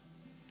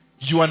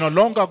 you are no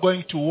longer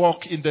going to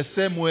walk in the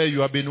same way you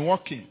have been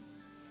walking.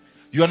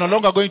 You are no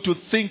longer going to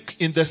think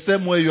in the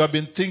same way you have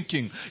been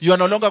thinking. You are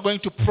no longer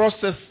going to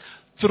process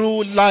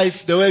through life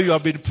the way you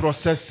have been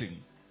processing.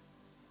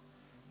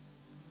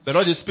 The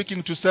Lord is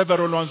speaking to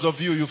several ones of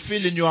you. You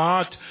feel in your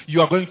heart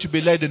you are going to be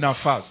led in a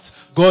fast.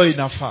 Go in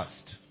a fast.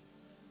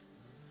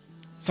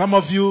 Some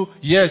of you,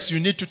 yes,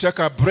 you need to take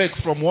a break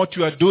from what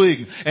you are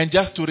doing and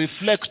just to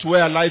reflect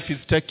where life is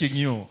taking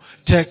you.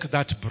 Take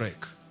that break.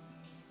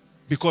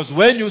 Because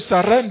when you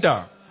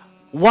surrender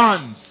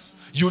once,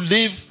 you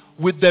live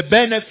with the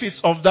benefits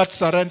of that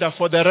surrender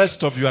for the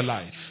rest of your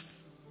life.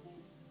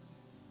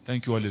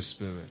 Thank you, Holy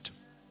Spirit.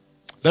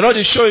 The Lord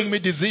is showing me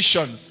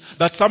decisions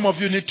that some of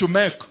you need to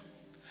make.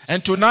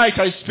 And tonight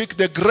I speak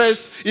the grace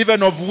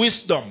even of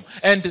wisdom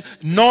and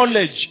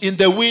knowledge in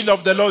the will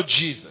of the Lord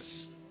Jesus.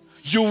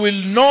 You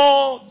will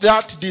know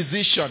that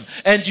decision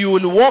and you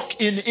will walk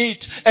in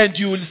it and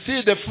you will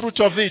see the fruit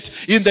of it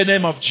in the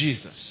name of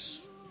Jesus.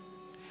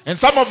 And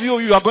some of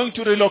you are going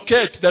to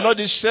relocate. The Lord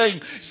is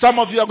saying some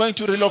of you are going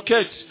to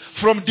relocate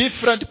from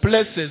different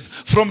places,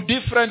 from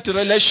different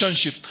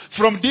relationships,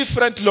 from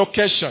different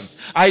locations.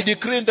 I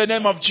decree in the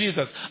name of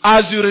Jesus,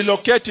 as you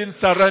relocate in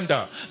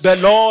surrender, the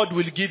Lord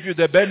will give you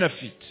the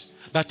benefit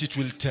that it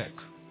will take.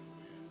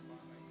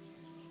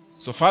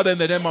 So Father, in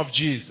the name of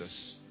Jesus,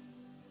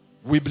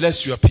 we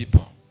bless your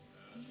people.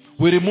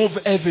 We remove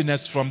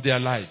heaviness from their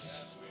lives.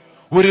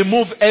 We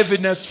remove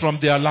heaviness from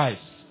their lives.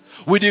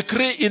 We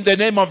decree in the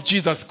name of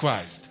Jesus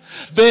Christ,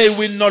 they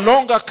will no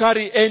longer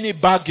carry any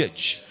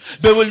baggage.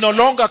 They will no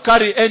longer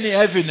carry any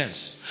heaviness.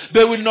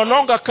 They will no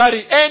longer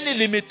carry any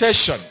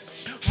limitation.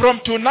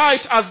 From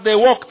tonight as they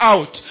walk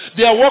out,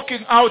 they are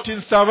walking out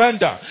in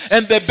surrender,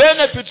 and the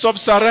benefits of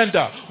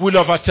surrender will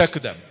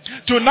overtake them.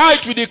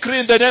 Tonight we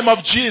decree in the name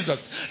of Jesus,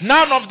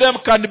 none of them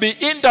can be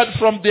hindered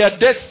from their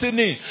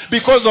destiny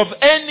because of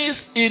any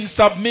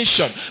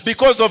insubmission,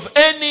 because of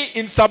any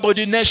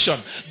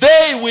insubordination.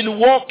 They will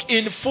walk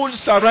in full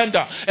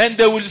surrender, and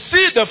they will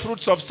see the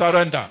fruits of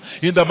surrender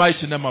in the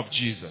mighty name of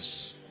Jesus.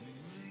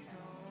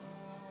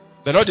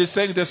 The Lord is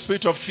saying the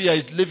spirit of fear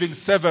is leaving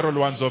several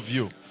ones of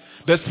you.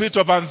 The spirit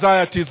of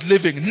anxiety is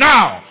leaving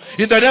now.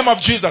 In the name of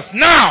Jesus.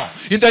 Now.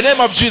 In the name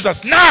of Jesus.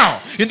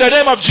 Now. In the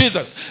name of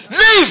Jesus.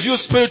 Leave, you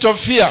spirit of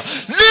fear.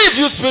 Leave,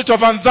 you spirit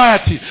of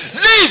anxiety.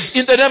 Leave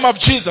in the name of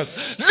Jesus.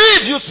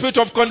 Leave, you spirit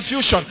of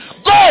confusion.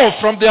 Go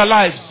from their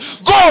lives.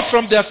 Go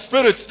from their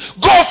spirits.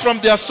 Go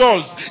from their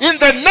souls. In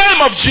the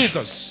name of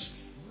Jesus.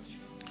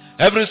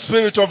 Every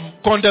spirit of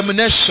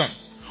condemnation,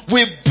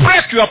 we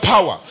break your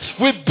power.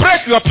 We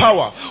break your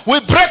power. We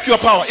break your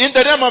power. In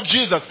the name of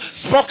Jesus.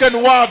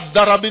 Spoken words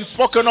that have been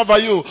spoken over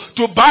you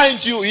to bind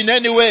you in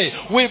any way,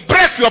 we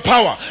break your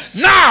power.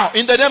 Now,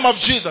 in the name of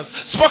Jesus.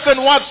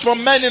 Spoken words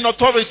from men in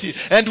authority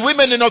and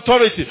women in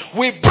authority,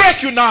 we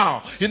break you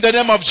now in the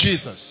name of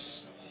Jesus.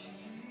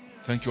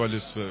 Thank you,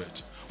 Holy Spirit.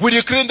 We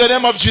decree in the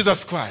name of Jesus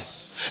Christ,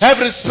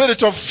 every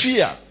spirit of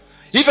fear,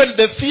 even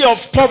the fear of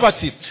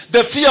poverty,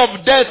 the fear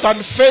of death and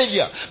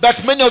failure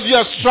that many of you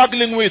are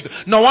struggling with.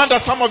 No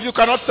wonder some of you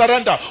cannot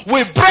surrender.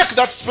 We break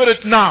that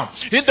spirit now.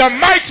 In the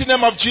mighty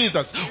name of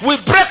Jesus. We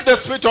break the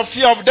spirit of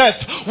fear of death.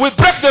 We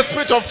break the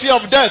spirit of fear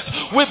of death.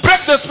 We break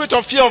the spirit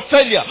of fear of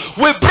failure.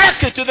 We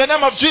break it in the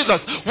name of Jesus.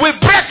 We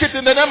break it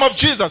in the name of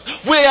Jesus.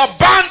 We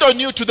abandon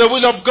you to the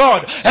will of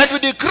God. And we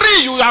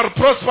decree you are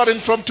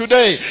prospering from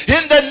today.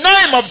 In the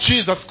name of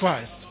Jesus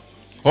Christ.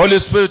 Holy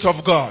Spirit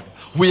of God,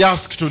 we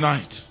ask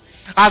tonight,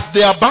 as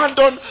they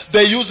abandon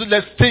the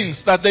useless things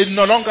that they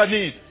no longer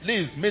need.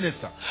 Please,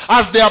 minister.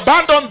 As they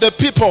abandon the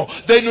people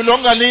they no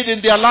longer need in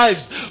their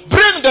lives,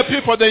 bring the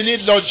people they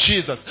need, Lord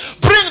Jesus.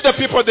 Bring the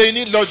people they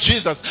need, Lord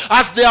Jesus.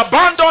 As they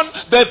abandon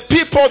the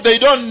people they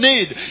don't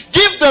need,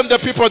 give them the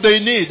people they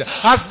need.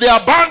 As they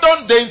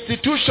abandon the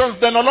institutions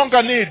they no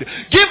longer need,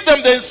 give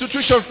them the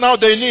institutions now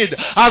they need.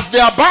 As they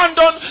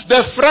abandon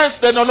the friends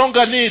they no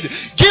longer need,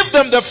 give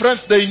them the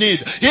friends they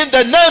need. In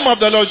the name of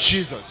the Lord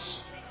Jesus.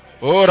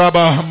 Oh,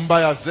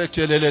 Rabahambaya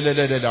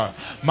Zekelelelelelele.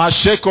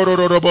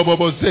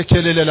 Mashekororobobo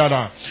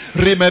Zekelelelala.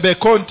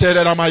 Rimebekonte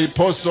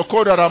Ramaiposo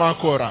Kora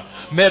Ramakora.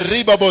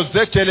 Meribabo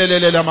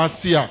Zekelelelele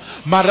Masia.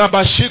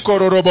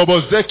 Marabashikororobobo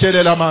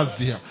Zekelela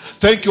Mazia.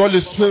 Thank you,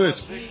 Holy Spirit.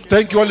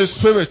 Thank you, Holy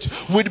Spirit.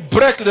 We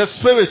break the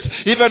spirit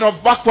even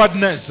of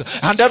backwardness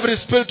and every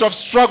spirit of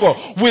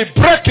struggle. We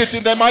break it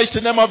in the mighty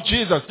name of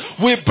Jesus.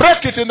 We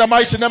break it in the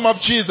mighty name of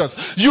Jesus.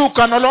 You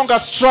can no longer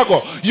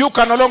struggle. You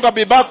can no longer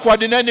be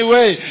backward in any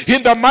way.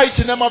 In the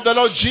mighty name of the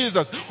Lord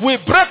Jesus. We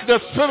break the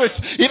spirit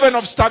even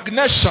of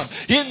stagnation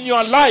in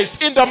your life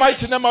in the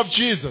mighty name of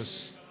Jesus.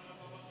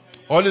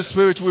 Holy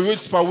Spirit, we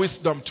whisper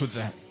wisdom to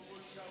them.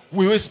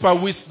 We whisper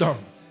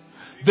wisdom.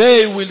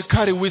 They will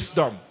carry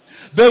wisdom.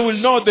 They will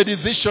know the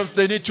decisions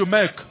they need to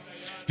make.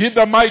 In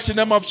the mighty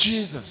name of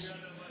Jesus.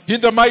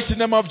 In the mighty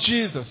name of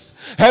Jesus.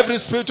 Every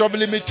spirit of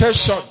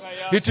limitation,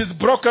 it is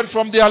broken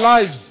from their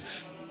lives.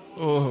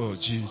 Oh,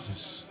 Jesus.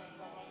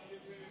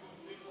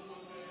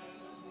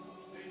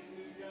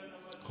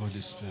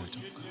 Holy Spirit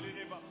of God.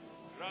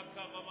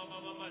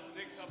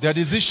 There are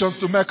decisions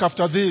to make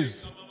after this.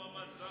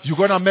 You're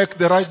going to make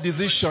the right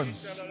decisions.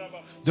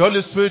 The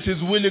Holy Spirit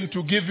is willing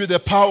to give you the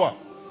power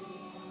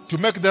to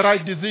make the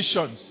right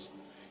decisions.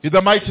 In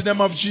the mighty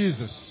name of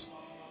Jesus.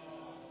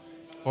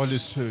 Holy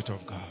Spirit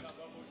of God.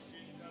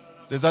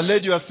 There's a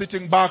lady, you are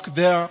sitting back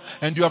there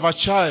and you have a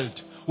child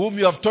whom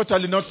you have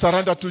totally not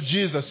surrendered to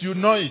Jesus. You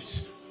know it.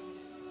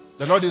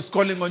 The Lord is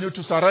calling on you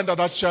to surrender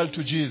that child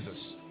to Jesus.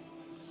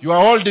 You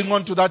are holding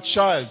on to that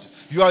child.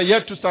 You are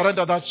yet to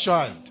surrender that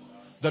child.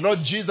 The Lord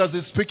Jesus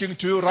is speaking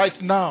to you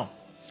right now.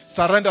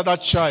 Surrender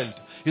that child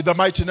in the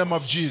mighty name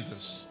of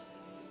Jesus.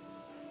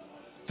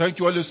 Thank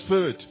you, Holy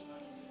Spirit.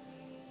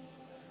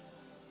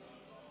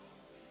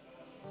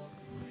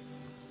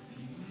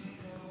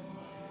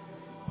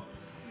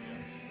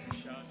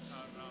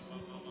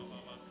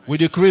 We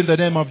decree in the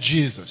name of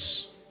Jesus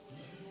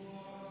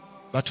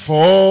that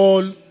for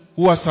all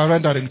who are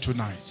surrendering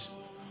tonight,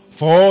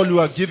 for all who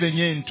are giving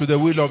in to the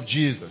will of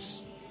Jesus,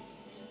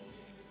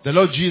 the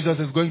Lord Jesus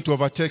is going to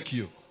overtake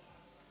you.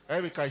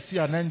 Eric, I see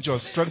an angel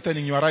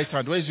strengthening your right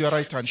hand. Where is your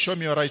right hand? Show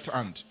me your right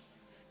hand.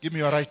 Give me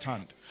your right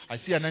hand. I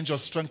see an angel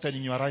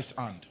strengthening your right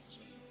hand.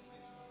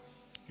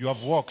 You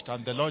have walked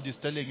and the Lord is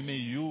telling me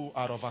you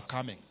are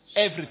overcoming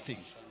everything.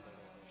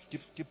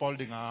 Keep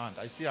holding her hand.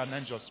 I see an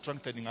angel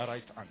strengthening her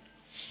right hand.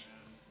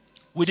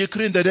 We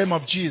decree in the name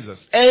of Jesus,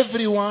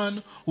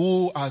 everyone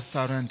who has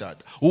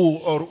surrendered,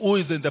 who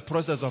is in the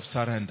process of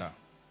surrender,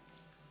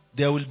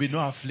 there will be no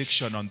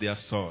affliction on their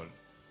soul.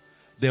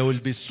 There will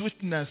be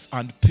sweetness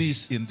and peace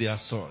in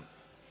their soul.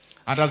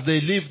 And as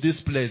they leave this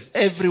place,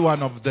 every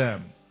one of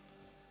them,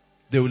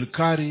 they will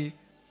carry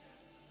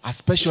a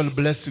special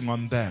blessing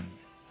on them.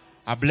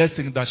 A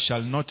blessing that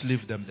shall not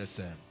leave them the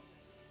same.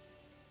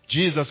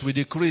 Jesus, we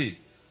decree.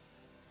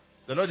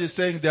 The Lord is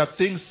saying there are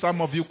things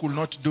some of you could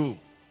not do.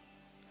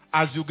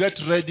 As you get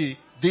ready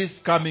this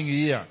coming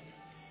year,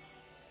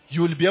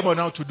 you will be able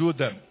now to do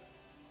them.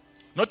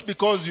 Not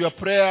because your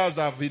prayers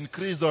have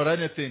increased or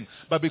anything,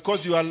 but because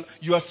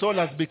your soul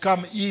has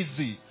become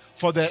easy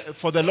for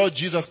the Lord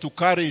Jesus to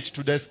carry it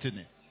to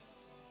destiny.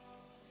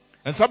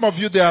 And some of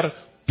you, there are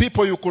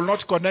people you could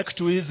not connect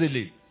to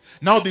easily.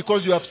 Now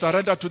because you have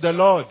surrendered to the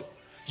Lord,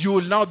 you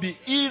will now be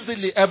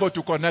easily able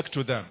to connect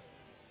to them.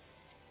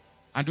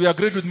 And we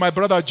agreed with my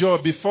brother Joe,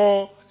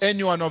 before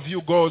any one of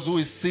you goes who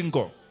is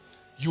single,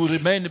 you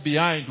remain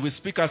behind. We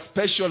speak a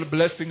special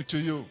blessing to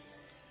you.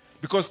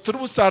 Because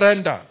through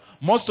surrender,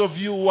 most of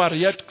you who are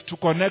yet to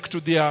connect to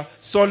their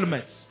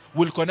soulmates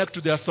will connect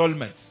to their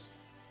soulmates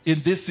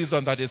in this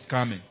season that is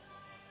coming.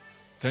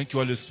 Thank you,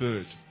 Holy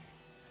Spirit.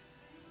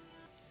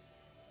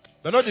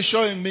 The Lord is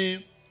showing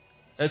me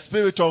a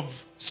spirit of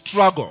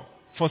struggle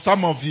for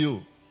some of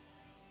you.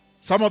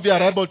 Some of you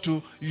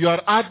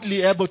are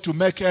hardly able to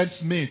make ends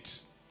meet.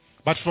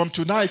 But from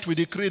tonight we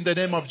decree in the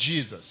name of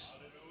Jesus,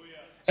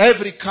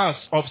 every curse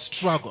of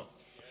struggle,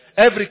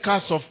 every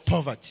curse of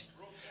poverty,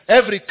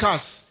 every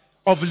curse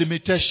of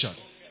limitation,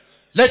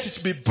 let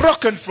it be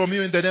broken from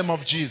you in the name of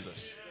Jesus.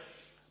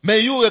 May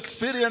you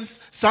experience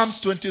Psalms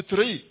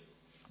 23,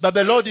 that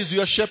the Lord is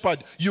your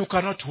shepherd, you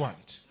cannot want.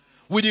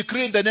 We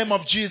decree in the name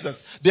of Jesus,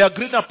 there are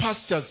greener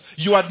pastures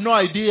you had no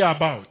idea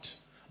about,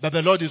 that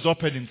the Lord is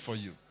opening for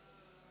you.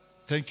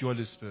 Thank you,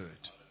 Holy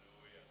Spirit.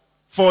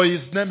 For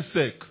His name's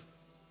sake,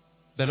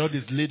 the Lord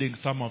is leading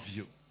some of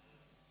you.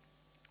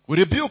 We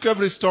rebuke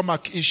every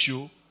stomach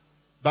issue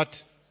that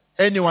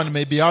anyone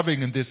may be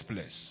having in this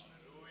place.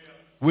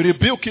 We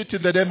rebuke it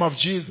in the name of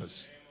Jesus.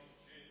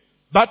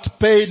 That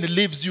pain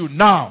leaves you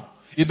now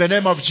in the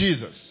name of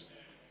Jesus.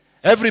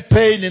 Every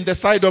pain in the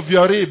side of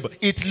your rib,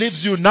 it leaves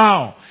you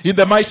now in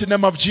the mighty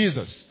name of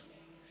Jesus.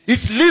 It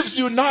leaves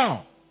you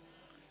now.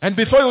 And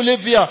before you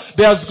leave here,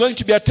 there's going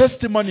to be a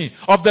testimony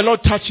of the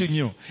Lord touching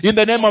you in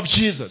the name of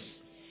Jesus.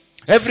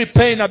 Every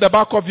pain at the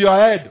back of your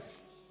head,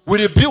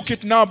 we rebuke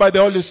it now by the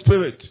Holy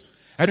Spirit.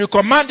 And we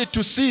command it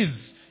to cease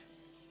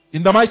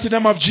in the mighty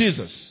name of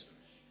Jesus.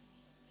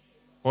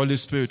 Holy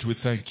Spirit, we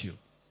thank you.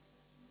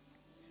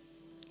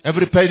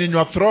 Every pain in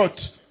your throat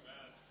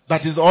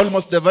that is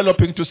almost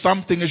developing to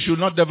something it should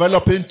not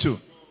develop into,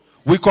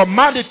 we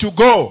command it to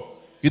go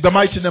in the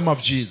mighty name of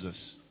Jesus.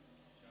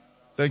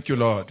 Thank you,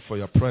 Lord, for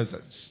your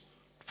presence,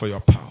 for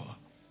your power.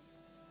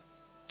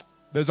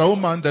 There's a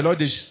woman, the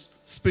Lord is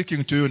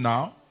speaking to you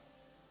now.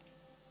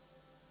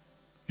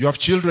 You have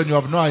children you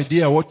have no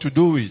idea what to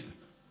do with.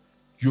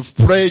 You've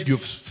prayed, you've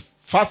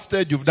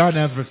fasted, you've done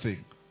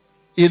everything.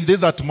 In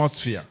this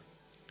atmosphere,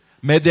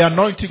 may the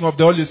anointing of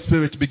the Holy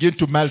Spirit begin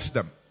to melt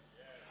them.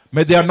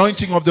 May the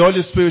anointing of the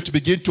Holy Spirit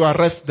begin to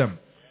arrest them.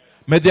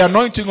 May the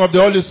anointing of the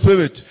Holy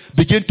Spirit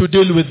begin to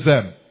deal with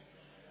them.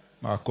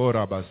 In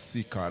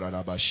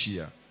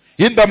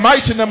the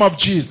mighty name of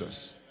Jesus.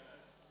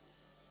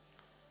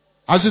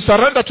 As you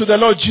surrender to the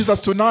Lord Jesus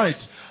tonight,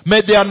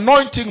 may the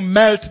anointing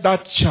melt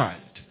that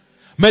child.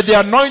 May the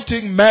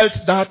anointing melt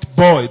that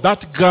boy,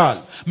 that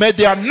girl. May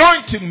the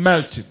anointing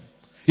melt him.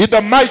 In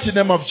the mighty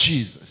name of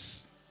Jesus.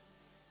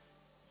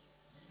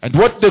 And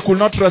what they could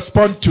not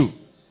respond to,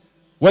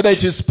 whether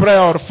it is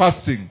prayer or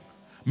fasting,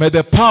 may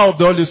the power of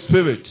the Holy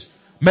Spirit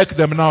make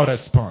them now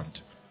respond.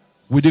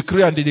 We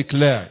decree and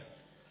declare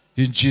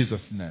in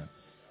Jesus' name.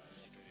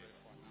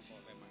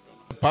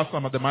 Pass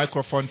them at the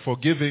microphone for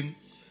giving.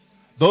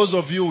 Those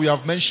of you who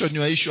have mentioned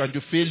your issue and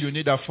you feel you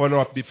need a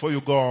follow-up before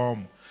you go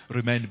home,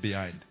 remain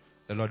behind.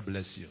 The Lord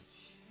bless you.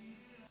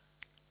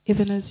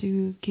 Even as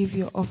you give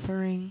your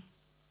offering,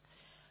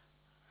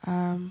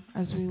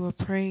 as we were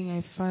praying,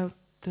 I felt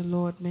the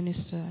Lord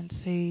minister and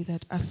say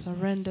that a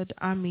surrendered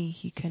army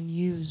He can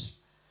use.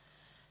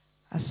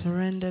 A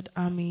surrendered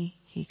army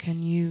He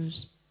can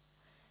use.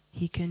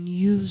 He can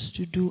use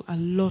to do a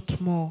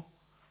lot more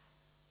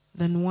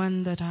than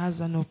one that has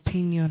an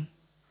opinion.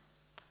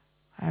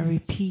 I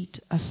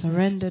repeat, a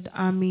surrendered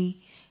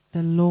army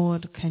the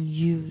Lord can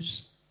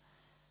use.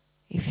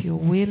 If you're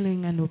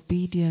willing and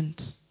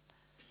obedient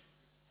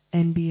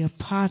and be a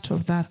part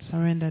of that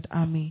surrendered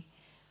army,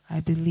 I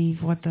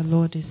believe what the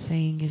Lord is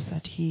saying is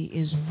that He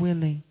is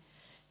willing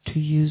to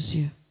use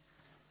you.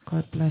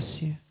 God bless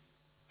you.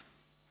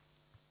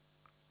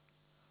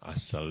 A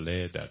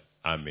surrendered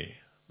army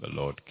the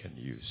Lord can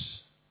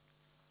use.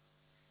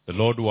 The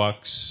Lord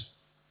works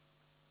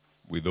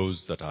with those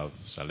that have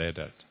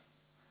surrendered,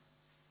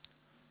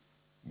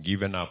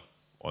 given up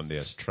on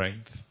their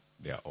strength,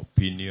 their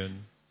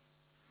opinion,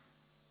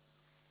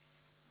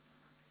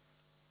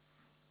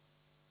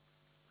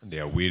 and they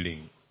are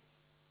willing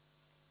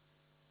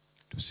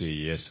to say,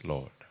 yes,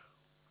 Lord.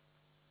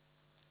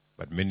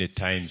 But many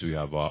times we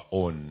have our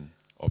own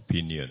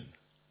opinion.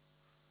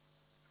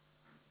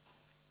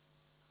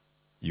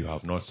 You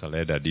have not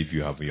surrendered if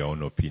you have your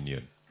own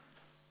opinion.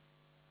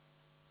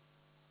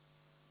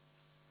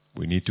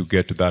 We need to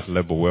get to that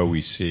level where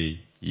we say,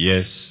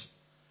 yes,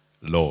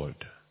 Lord.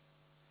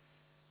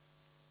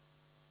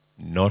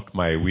 Not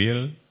my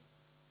will,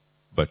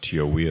 but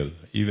your will.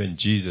 Even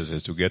Jesus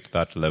has to get to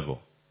that level.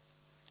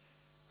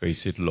 Where He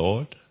said,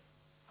 Lord,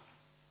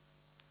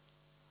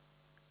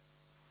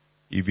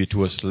 if it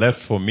was left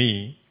for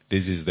me,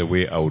 this is the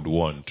way I would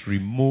want.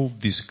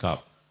 Remove this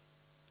cup.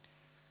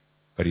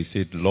 But He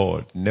said,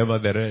 Lord,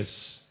 nevertheless,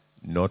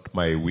 not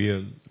my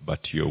will,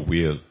 but your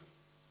will.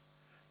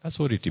 That's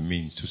what it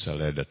means to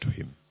surrender to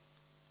Him.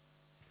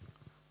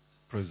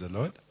 Praise the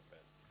Lord.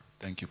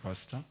 Thank you,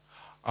 Pastor.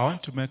 I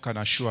want to make an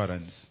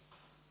assurance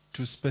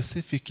to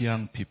specific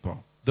young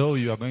people. Though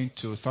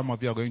some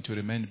of you are going to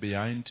remain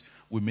behind,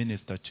 we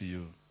minister to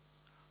you.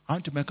 I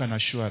want to make an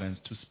assurance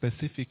to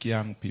specific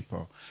young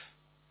people.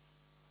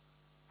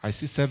 I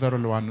see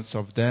several ones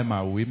of them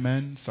are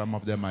women, some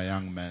of them are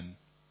young men.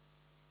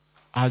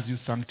 As you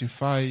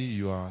sanctify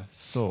your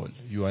soul,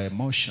 your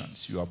emotions,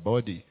 your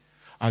body,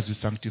 as you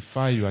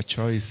sanctify your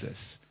choices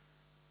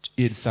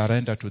in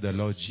surrender to the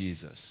Lord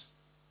Jesus,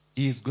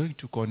 He is going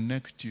to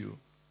connect you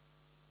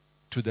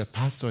to the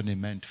person He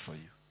meant for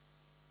you.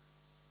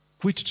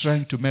 Quit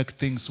trying to make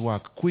things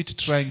work. Quit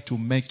trying to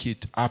make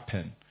it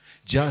happen.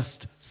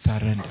 Just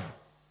surrender.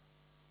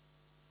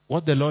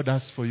 What the Lord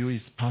has for you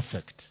is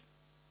perfect,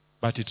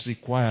 but it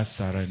requires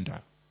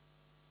surrender.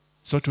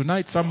 So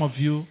tonight, some of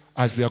you,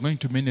 as we are going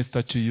to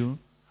minister to you,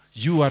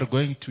 you are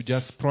going to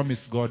just promise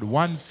God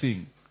one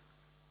thing,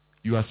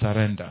 your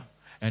surrender,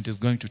 and He's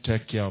going to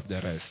take care of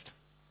the rest.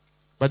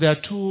 But there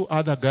are two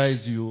other guys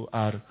you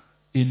are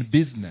in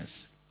business,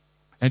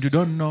 and you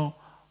don't know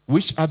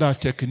which other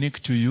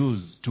technique to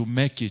use to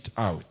make it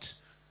out.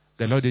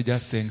 The Lord is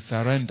just saying,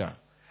 surrender,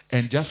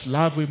 and just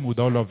love Him with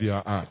all of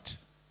your heart.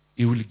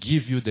 He will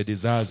give you the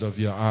desires of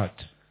your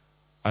heart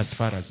as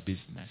far as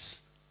business.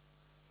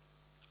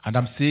 And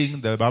I'm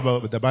seeing the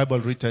Bible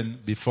written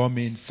before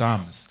me in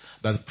Psalms,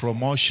 that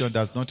promotion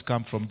does not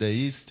come from the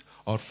east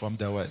or from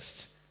the west.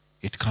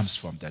 It comes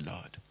from the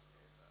Lord.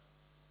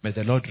 May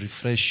the Lord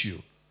refresh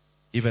you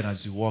even as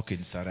you walk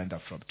in surrender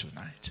from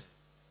tonight.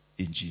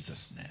 In Jesus'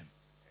 name.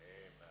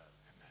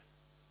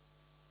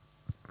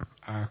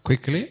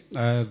 Quickly,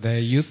 the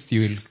youth,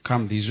 you will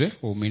come this way,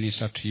 who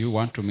minister to you,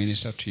 want to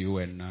minister to you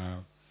when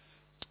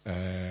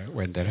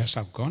the rest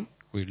have gone.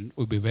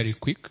 We'll be very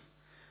quick.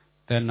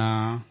 Then,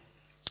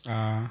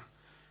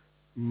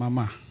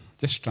 Mama,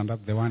 just stand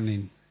up, the one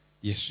in,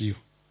 yes, you.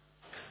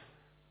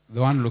 The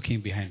one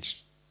looking behind.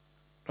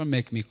 Don't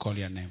make me call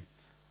your name.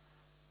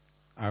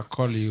 I'll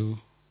call you,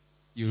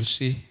 you'll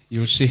see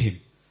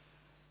him.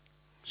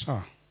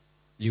 So,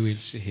 you will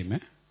see him,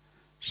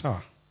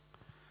 So,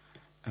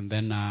 and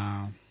then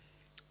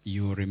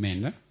you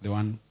remain, the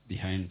one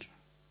behind,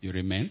 you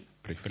remain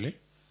briefly.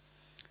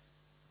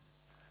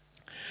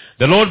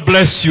 The Lord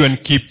bless you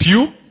and keep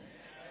you.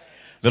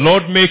 The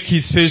Lord make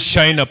His face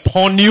shine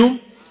upon you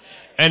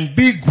and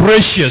be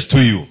gracious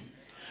to you.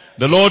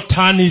 The Lord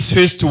turn His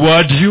face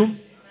toward you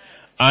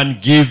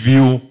and give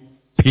you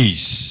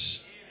peace.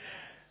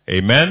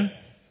 Amen.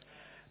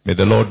 May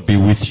the Lord be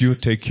with you,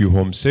 take you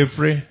home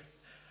safely.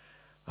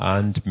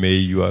 And may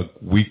your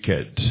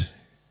wicked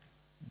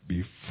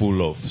be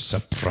full of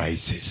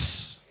surprises.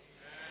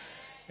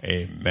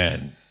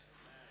 Amen.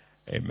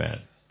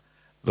 Amen.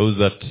 Those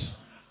that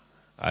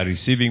are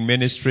receiving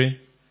ministry,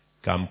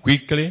 come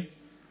quickly.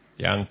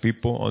 Young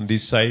people on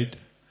this side.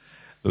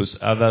 Those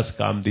others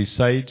come this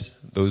side.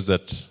 Those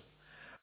that